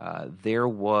 there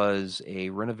was a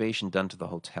renovation done to the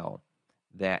hotel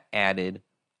that added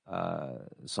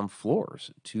some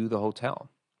floors to the hotel.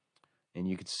 And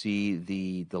you could see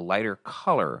the lighter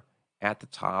color at the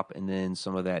top and then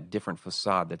some of that different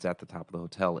facade that's at the top of the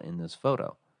hotel in this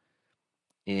photo.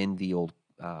 In the old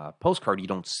postcard, you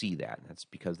don't see that. That's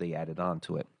because they added on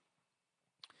to it.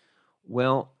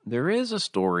 Well, there is a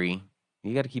story.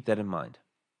 You got to keep that in mind.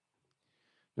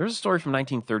 There's a story from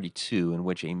 1932 in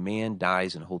which a man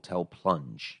dies in a hotel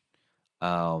plunge.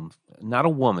 Not a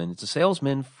woman. It's a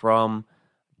salesman from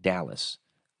Dallas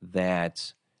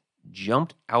that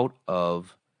jumped out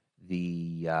of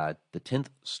the 10th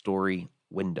story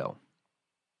window.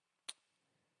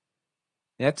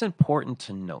 That's important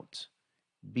to note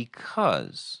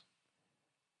because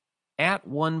at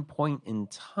one point in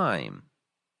time,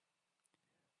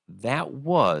 that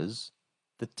was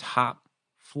the top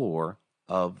floor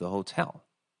of the hotel.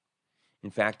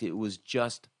 In fact, it was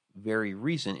just very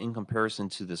recent in comparison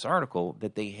to this article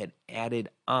that they had added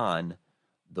on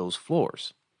those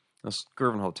floors. The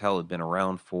Skirvin Hotel had been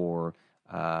around for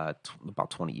about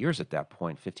 20 years at that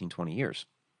point, 15, 20 years.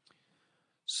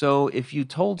 So if you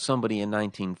told somebody in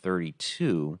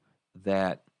 1932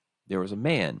 that there was a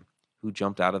man who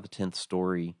jumped out of the 10th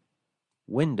story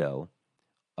window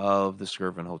of the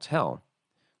Skirvin Hotel,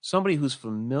 somebody who's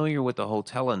familiar with the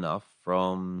hotel enough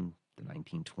from the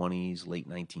 1920s, late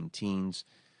 19 teens,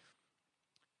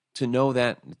 to know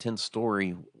that the 10th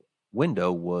story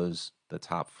window was the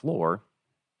top floor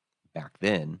back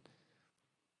then,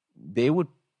 they would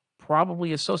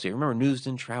probably associate. Remember, news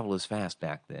didn't travel as fast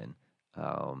back then.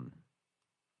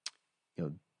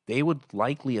 They would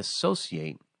likely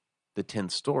associate the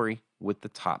 10th story with the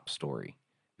top story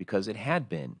because it had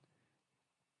been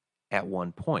at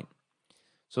one point.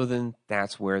 So then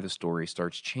that's where the story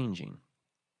starts changing.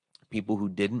 People who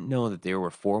didn't know that there were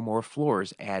 4 more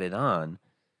floors added on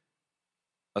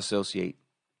associate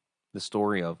the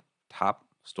story of top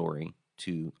story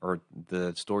to, or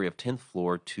the story of 10th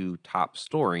floor to top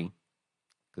story,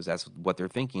 because that's what they're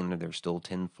thinking, that there's still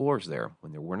 10 floors there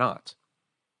when there were not.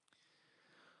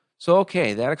 So,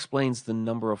 okay, that explains the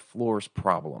number of floors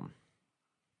problem.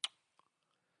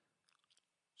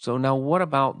 So now what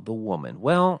about the woman?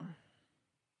 Well,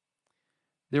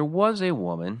 there was a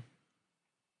woman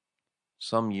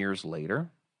some years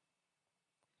later,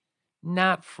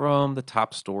 not from the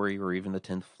top story or even the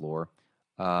 10th floor.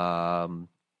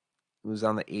 It was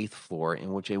on the 8th floor,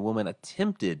 in which a woman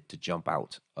attempted to jump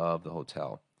out of the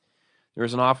hotel. There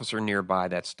was an officer nearby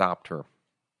that stopped her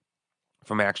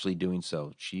from actually doing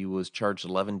so. She was charged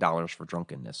 $11 for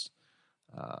drunkenness,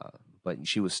 but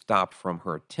she was stopped from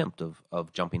her attempt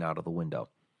of jumping out of the window.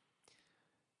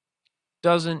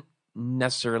 Doesn't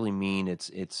necessarily mean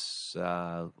it's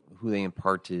who they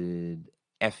imparted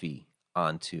Effie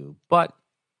onto, but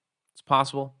it's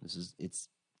possible. It's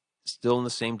still in the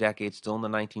same decade, still in the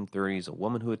 1930s. A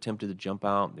woman who attempted to jump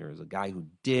out. There's a guy who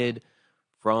did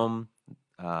from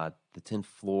the 10th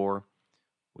floor,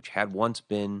 which had once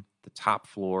been the top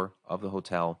floor of the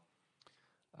hotel.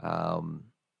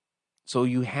 So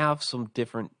you have some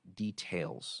different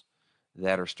details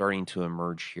that are starting to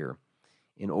emerge here,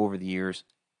 and over the years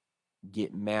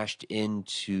get mashed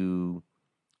into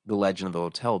the legend of the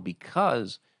hotel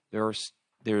because there's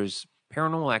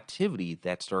paranormal activity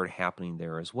that started happening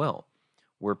there as well,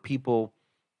 where people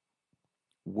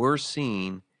were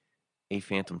seeing a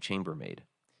phantom chambermaid.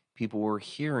 People were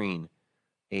hearing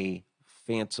a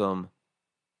phantom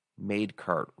maid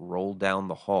cart roll down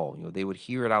the hall. They would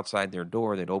hear it outside their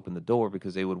door. They'd open the door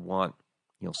because they would want,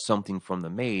 something from the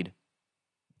maid.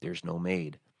 There's no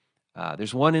maid.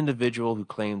 There's one individual who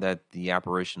claimed that the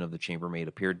apparition of the chambermaid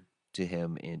appeared to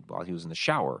him while he was in the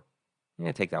shower.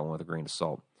 Take that one with a grain of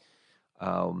salt.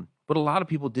 But a lot of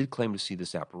people did claim to see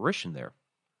this apparition there.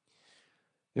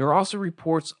 There are also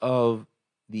reports of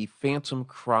the phantom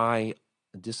cry,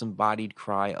 a disembodied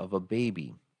cry of a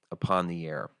baby upon the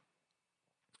air.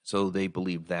 So they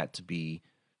believe that to be,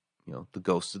 the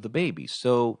ghost of the baby.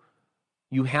 So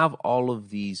you have all of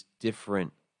these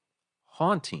different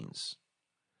hauntings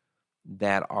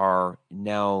that are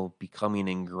now becoming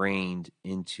ingrained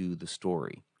into the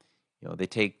story. They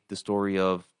take the story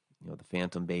of, the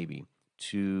phantom baby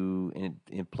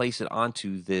and place it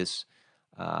onto this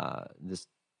this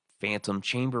phantom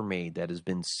chambermaid that has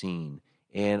been seen.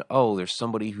 And, there's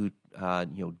somebody who,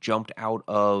 jumped out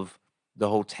of the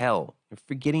hotel,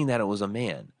 forgetting that it was a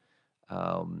man,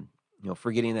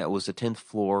 forgetting that it was the 10th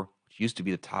floor, which used to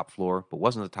be the top floor, but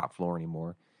wasn't the top floor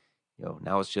anymore.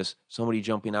 Now it's just somebody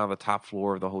jumping out of the top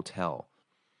floor of the hotel.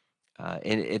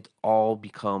 And it all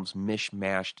becomes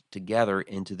mishmashed together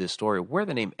into this story. Where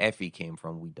the name Effie came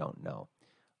from, we don't know.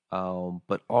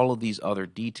 But all of these other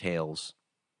details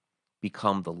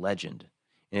become the legend.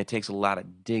 And it takes a lot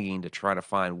of digging to try to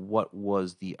find what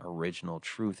was the original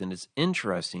truth. And it's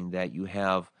interesting that you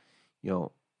have,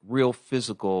 real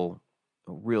physical,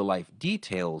 real life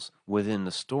details within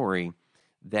the story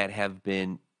that have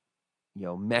been,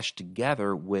 meshed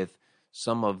together with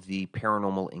some of the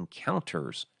paranormal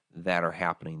encounters that are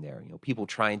happening there. People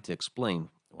trying to explain,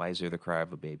 why is there the cry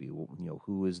of a baby? Well,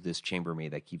 who is this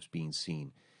chambermaid that keeps being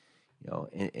seen?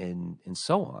 And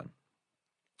so on.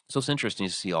 So it's interesting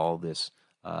to see all this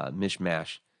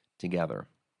mishmash together.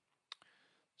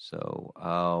 So,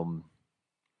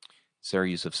 Sarah,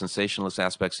 use of sensationalist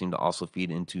aspects seem to also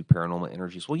feed into paranormal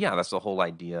energies. Well, yeah, that's the whole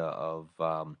idea of,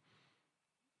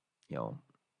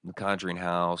 the Conjuring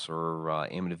House or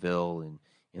Amityville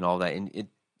and all that. And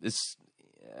it's,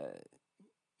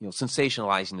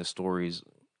 sensationalizing the stories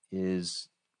is,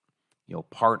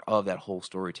 part of that whole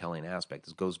storytelling aspect.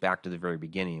 This goes back to the very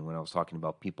beginning when I was talking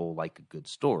about people like a good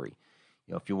story.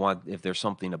 If there's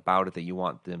something about it that you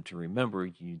want them to remember,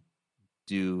 you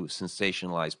do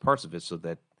sensationalize parts of it so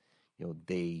that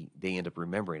they end up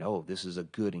remembering, oh, this is a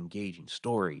good engaging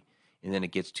story, and then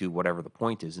it gets to whatever the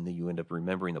point is, and then you end up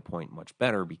remembering the point much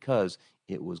better because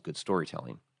it was good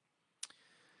storytelling.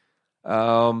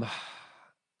 I'm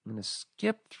going to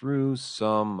skip through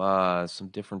some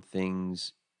different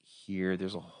things here.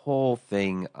 There's a whole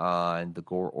thing on the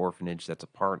Gore Orphanage that's a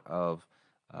part of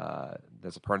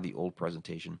the old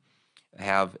presentation. I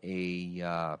have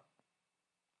a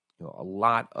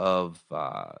lot of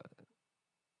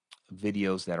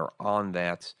videos that are on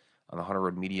that on the Haunted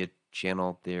Road Media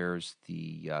channel. There's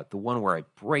the one where I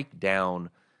break down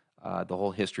the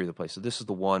whole history of the place. So this is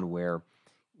the one where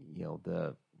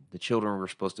the children were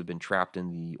supposed to have been trapped in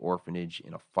the orphanage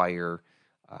in a fire,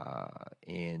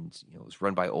 and it was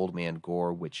run by Old Man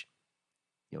Gore, which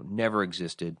never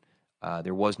existed.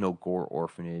 There was no Gore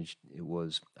Orphanage. It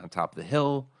was on top of the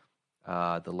hill,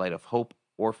 the Light of Hope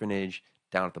Orphanage.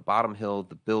 Down at the bottom hill,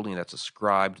 the building that's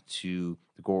ascribed to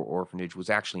the Gore Orphanage was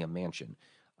actually a mansion.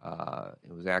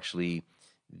 It was actually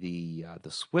the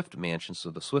Swift mansion. So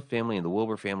the Swift family and the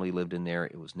Wilbur family lived in there.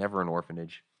 It was never an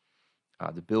orphanage.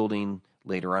 The building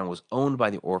later on was owned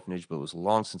by the orphanage, but was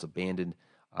long since abandoned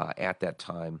at that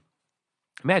time.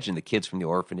 Imagine the kids from the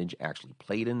orphanage actually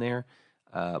played in there,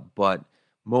 but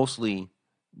mostly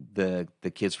the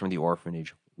kids from the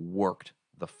orphanage worked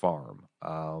the farm.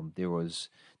 There was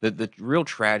the real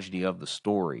tragedy of the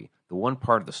story. The one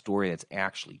part of the story that's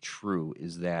actually true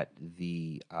is that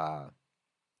the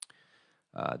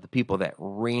people that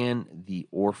ran the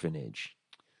orphanage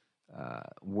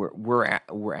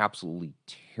were absolutely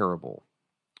terrible.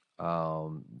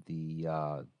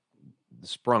 The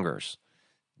Sprungers,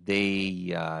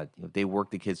 they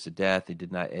worked the kids to death. They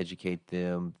did not educate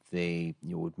them. They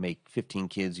would make 15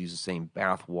 kids use the same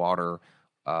bath water.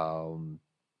 The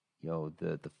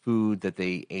food that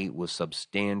they ate was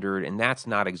substandard, and that's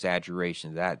not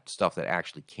exaggeration. That stuff that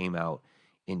actually came out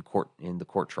in the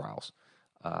court trials.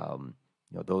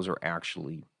 Those are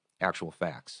actual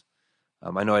facts.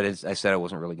 I know I said I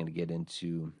wasn't really going to get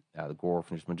into the Gore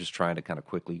Orphanage, but I'm just trying to kind of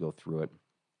quickly go through it.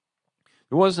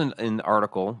 There was an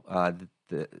article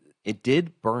it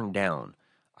did burn down,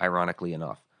 ironically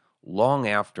enough, long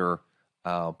after.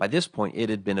 By this point, it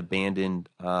had been abandoned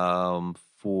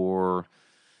for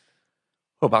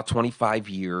about 25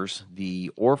 years.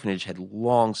 The orphanage had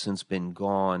long since been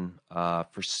gone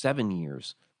for 7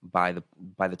 years by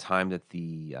the time that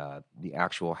the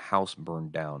actual house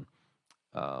burned down.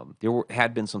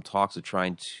 Had been some talks of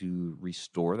trying to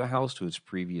restore the house to its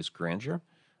previous grandeur.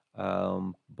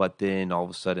 But then all of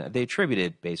a sudden, they attribute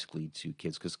it basically to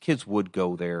kids because kids would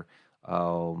go there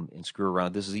and screw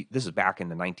around. This is back in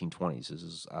the 1920s. This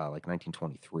is like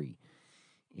 1923,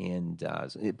 and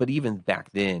but even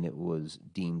back then, it was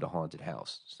deemed a haunted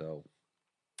house. So,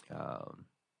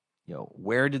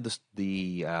 where did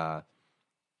the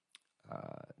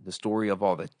story of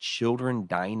all the children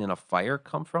dying in a fire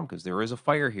come from? Because there is a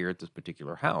fire here at this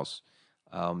particular house.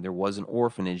 There was an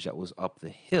orphanage that was up the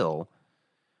hill.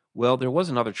 Well, there was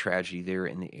another tragedy there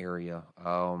in the area.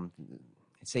 I'd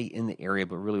say in the area,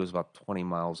 but really it was about 20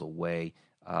 miles away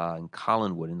in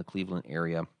Collinwood in the Cleveland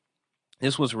area.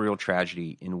 This was a real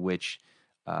tragedy in which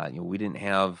we didn't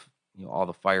have all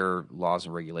the fire laws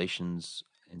and regulations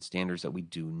and standards that we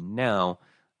do now.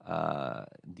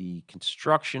 The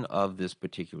construction of this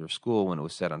particular school, when it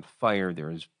was set on fire, there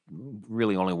was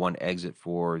really only one exit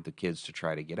for the kids to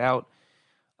try to get out.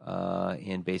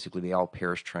 and basically they all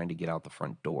perished trying to get out the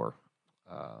front door.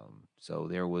 So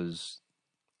there was,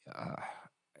 uh,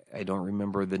 I don't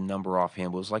remember the number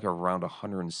offhand, but it was like around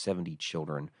 170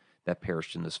 children that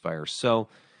perished in this fire. So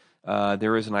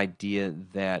there is an idea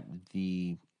that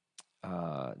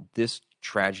this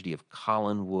tragedy of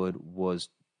Collinwood was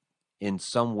in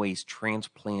some ways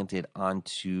transplanted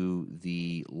onto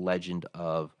the legend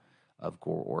of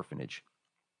Gore Orphanage.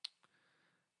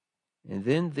 And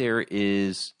then there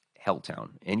is Helltown.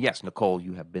 And yes, Nicole,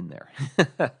 you have been there.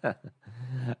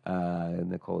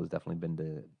 Nicole has definitely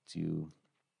been to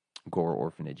Gore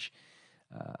Orphanage.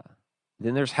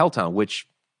 Then there's Helltown, which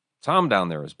Tom down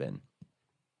there has been.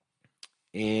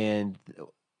 And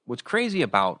what's crazy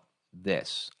about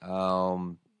this,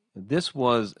 this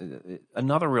was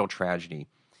another real tragedy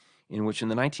in which in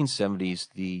the 1970s,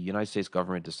 the United States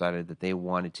government decided that they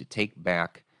wanted to take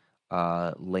back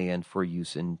land for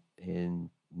use in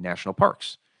national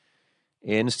parks.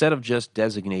 And instead of just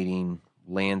designating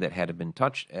land that had been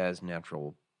touched as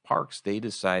natural parks, they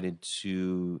decided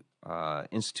to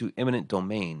institute eminent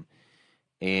domain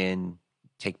and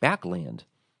take back land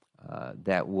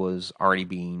that was already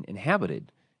being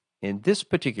inhabited. In this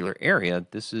particular area,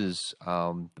 this is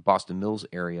the Boston Mills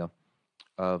area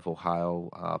of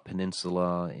Ohio,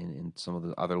 Peninsula, and some of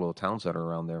the other little towns that are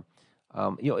around there.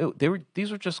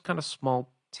 These were just kind of small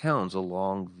towns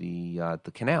along the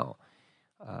canal.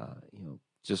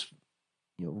 Just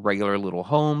regular little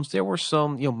homes. There were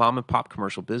some mom and pop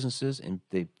commercial businesses, and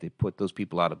they put those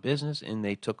people out of business, and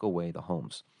they took away the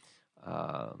homes.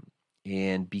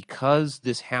 And because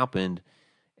this happened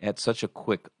at such a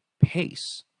quick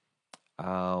pace,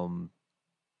 a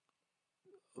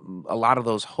lot of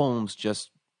those homes just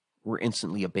were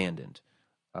instantly abandoned.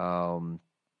 They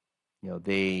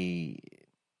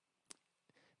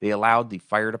allowed the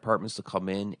fire departments to come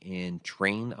in and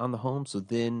train on the home. So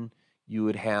then you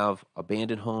would have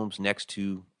abandoned homes next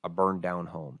to a burned down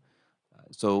home.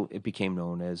 So it became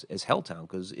known as Helltown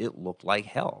because it looked like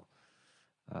hell.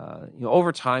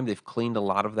 Over time they've cleaned a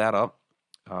lot of that up.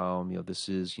 This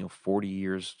is 40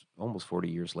 years, almost 40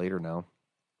 years later now.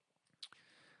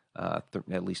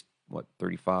 At least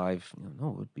 35? No,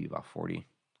 it would be about 40.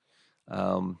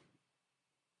 So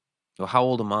how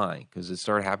old am I? Because it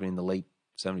started happening in the late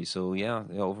 70s. So yeah,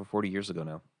 over 40 years ago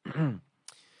now.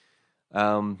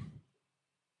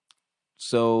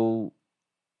 So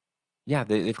yeah,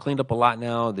 they've cleaned up a lot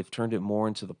now. They've turned it more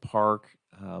into the park.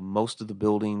 Most of the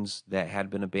buildings that had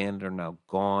been abandoned are now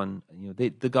gone.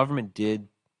 The government did,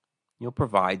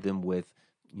 provide them with,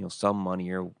 some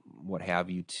money or what have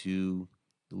you to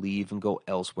leave and go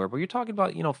elsewhere. But you're talking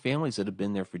about, families that have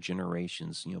been there for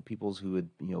generations. People who had,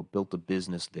 built a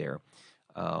business there,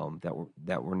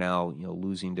 that were now,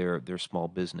 losing their small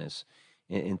business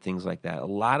and things like that. A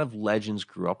lot of legends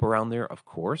grew up around there, of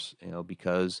course,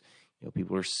 because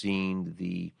people are seeing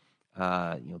the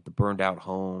the burned out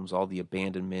homes, all the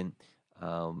abandonment,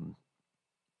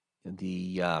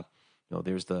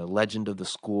 there's the legend of the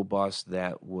school bus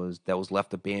that was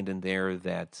left abandoned there.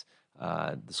 That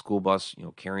the school bus,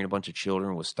 carrying a bunch of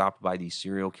children, was stopped by these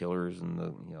serial killers, and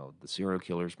the serial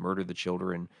killers murdered the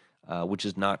children, which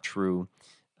is not true.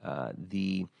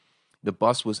 The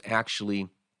bus was actually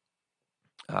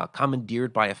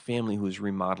commandeered by a family who was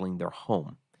remodeling their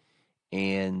home,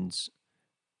 and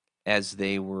as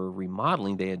they were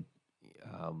remodeling, they had,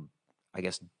 I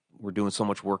guess, were doing so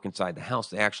much work inside the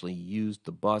house, they actually used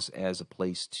the bus as a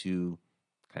place to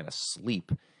kind of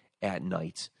sleep at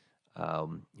night,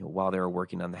 while they were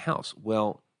working on the house.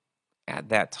 Well, at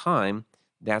that time,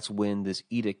 that's when this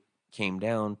edict came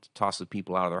down to toss the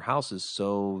people out of their houses.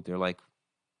 So they're like,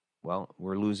 well,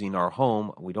 we're losing our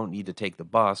home. We don't need to take the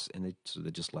bus. And so they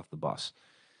just left the bus.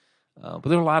 But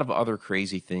there are a lot of other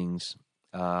crazy things.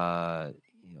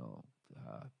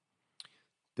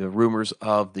 The rumors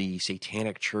of the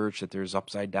Satanic Church, that there's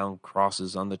upside down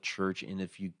crosses on the church. And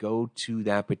if you go to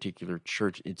that particular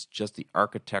church, it's just the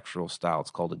architectural style.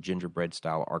 It's called a gingerbread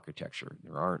style architecture.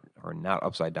 There are not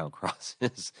upside down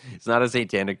crosses. It's not a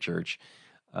Satanic church.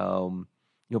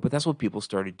 But that's what people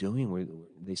started doing, where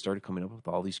they started coming up with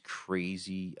all these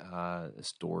crazy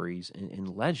stories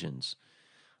and legends.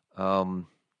 So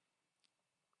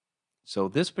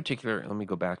this particular, let me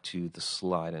go back to the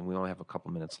slide, and we only have a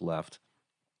couple minutes left.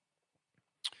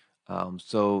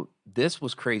 So this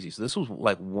was crazy. So this was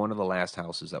like one of the last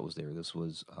houses that was there. This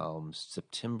was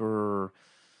September,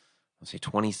 let's say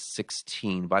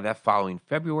 2016. By that following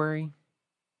February,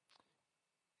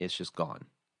 it's just gone,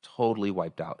 totally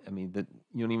wiped out. I mean,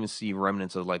 you don't even see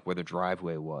remnants of like where the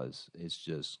driveway was. It's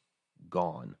just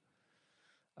gone.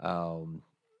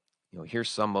 here's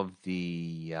some of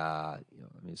the, I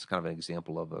mean, it's kind of an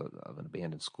example of an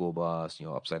abandoned school bus,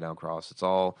 upside down cross. It's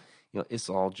all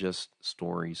just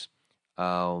stories.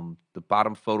 The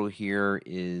bottom photo here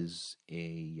is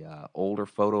a older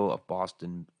photo of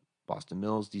Boston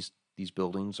Mills. These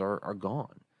buildings are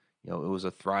gone. It was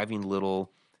a thriving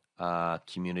little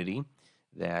community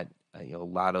that there's a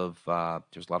lot of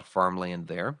farmland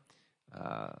there.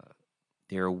 Uh,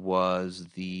 there was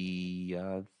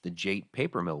the Jate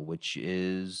paper mill, which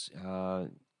is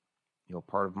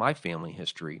part of my family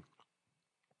history.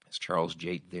 It's Charles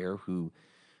Jate there who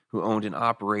owned and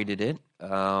operated it.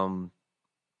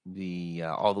 The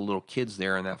All the little kids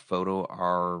there in that photo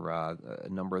are a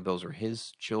number of those are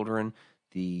his children.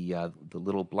 The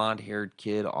little blonde haired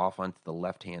kid off onto the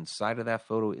left hand side of that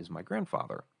photo is my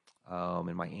grandfather,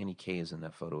 and my Auntie Kay is in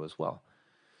that photo as well.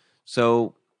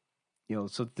 So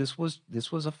so this was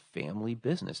a family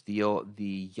business. The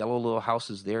yellow little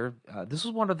houses there. This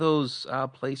was one of those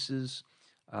places,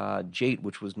 Jate,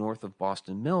 which was north of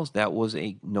Boston Mills. That was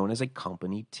known as a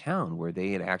company town where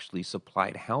they had actually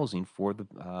supplied housing for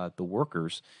the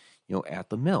workers, at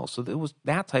the mill. So there was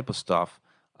that type of stuff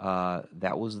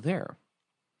that was there.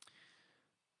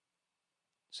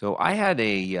 So I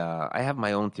have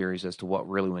my own theories as to what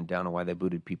really went down and why they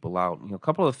booted people out. A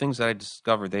couple of things that I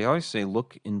discovered. They always say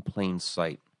look in plain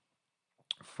sight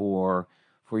for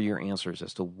your answers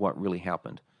as to what really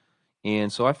happened.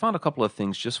 And so I found a couple of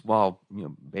things just while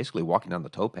basically walking down the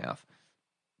towpath.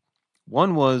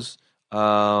 One was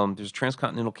there's a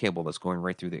transcontinental cable that's going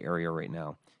right through the area right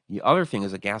now. The other thing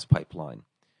is a gas pipeline.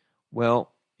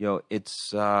 Well,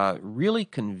 it's really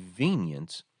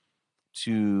convenient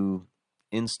to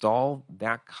install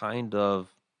that kind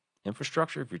of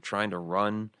infrastructure if you're trying to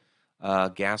run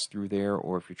gas through there,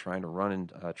 or if you're trying to run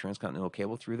transcontinental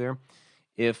cable through there.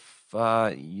 If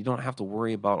you don't have to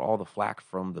worry about all the flack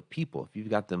from the people, if you've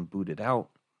got them booted out,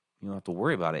 you don't have to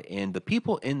worry about it. And the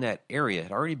people in that area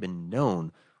had already been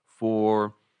known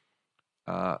for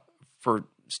uh, for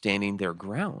standing their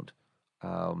ground.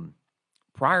 Um,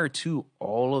 Prior to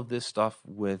all of this stuff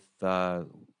with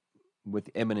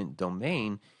eminent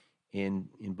domain in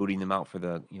booting them out for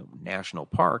the national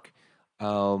park,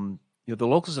 the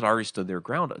locals had already stood their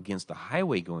ground against the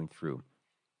highway going through.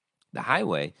 The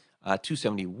highway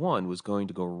 271 was going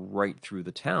to go right through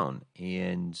the town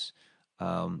and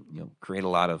create a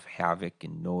lot of havoc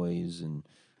and noise and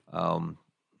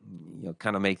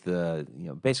kind of make the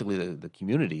basically the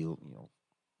community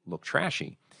look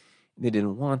trashy. They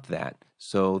didn't want that,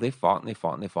 so they fought and they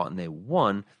fought and they fought and they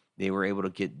won. They were able to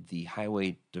get the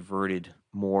highway diverted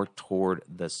more toward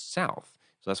the south.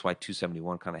 So that's why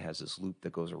 271 kind of has this loop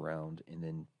that goes around and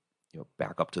then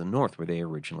back up to the north where they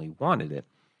originally wanted it.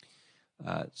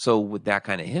 So with that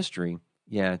kind of history,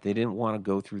 yeah, they didn't want to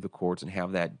go through the courts and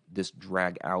have this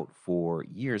drag out for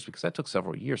years, because that took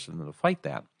several years for them to fight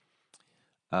that.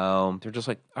 They're just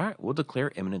like, all right, we'll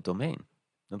declare eminent domain.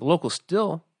 Now the locals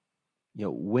still,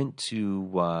 went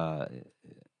to.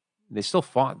 They still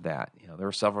fought that. There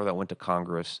were several that went to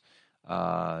Congress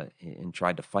and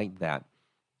tried to fight that.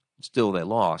 Still, they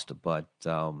lost, but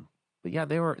yeah,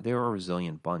 they were a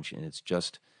resilient bunch, and it's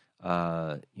just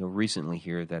recently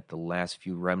here that the last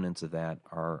few remnants of that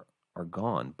are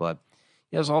gone. But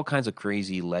yeah, there's all kinds of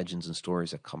crazy legends and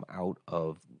stories that come out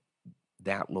of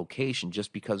that location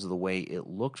just because of the way it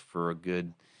looked for a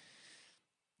good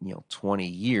 20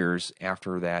 years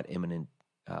after that eminent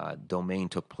domain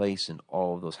took place and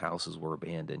all of those houses were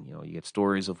abandoned. You get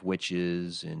stories of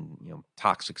witches and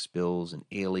toxic spills and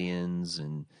aliens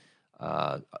and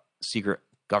secret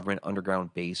government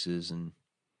underground bases, and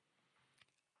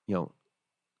you know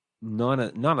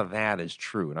none of that is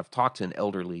true. And I've talked to an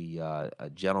elderly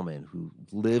gentleman who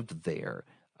lived there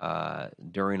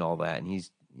during all that, and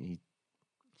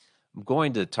I'm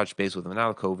going to touch base with him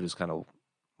now. COVID is kind of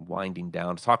winding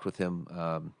down. I talked with him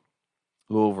a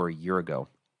little over a year ago,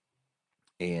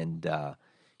 and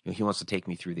he wants to take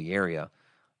me through the area.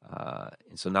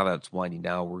 And so now that it's winding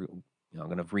down, I'm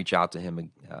going to reach out to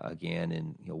him again,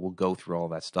 and we'll go through all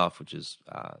that stuff, which is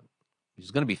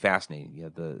going to be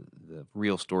fascinating. The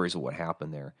real stories of what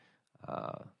happened there.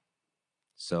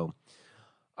 So,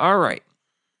 all right.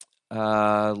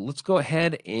 Let's go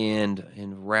ahead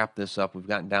and wrap this up. We've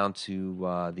gotten down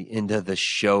to the end of the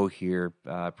show here.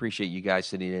 Appreciate you guys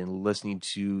sitting and listening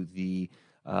to the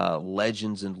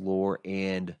legends and lore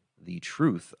and the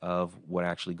truth of what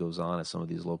actually goes on at some of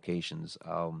these locations.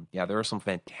 Yeah, there are some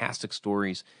fantastic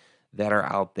stories that are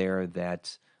out there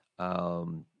that, as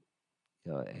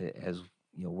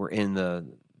we're in the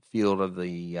field of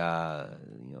the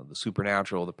the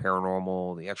supernatural, the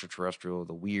paranormal, the extraterrestrial,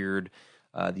 the weird,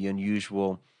 the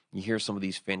unusual. You hear some of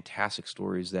these fantastic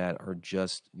stories that are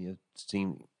just, you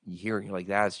hear it, you're like,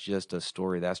 that's just a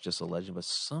story, that's just a legend, but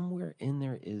somewhere in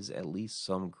there is at least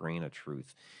some grain of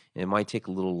truth. And it might take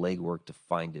a little legwork to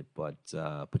find it, but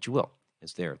you will.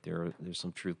 It's there. There's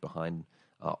some truth behind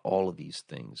all of these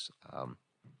things. All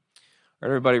right,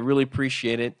 everybody, really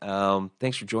appreciate it.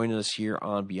 Thanks for joining us here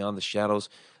on Beyond the Shadows.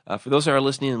 For those that are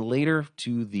listening later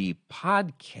to the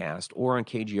podcast or on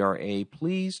KGRA,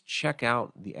 please check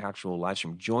out the actual live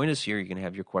stream. Join us here. You can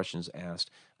have your questions asked.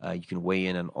 You can weigh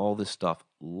in on all this stuff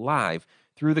live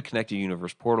through the Connected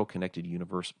Universe portal,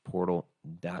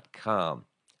 connecteduniverseportal.com.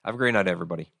 Have a great night,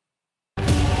 everybody.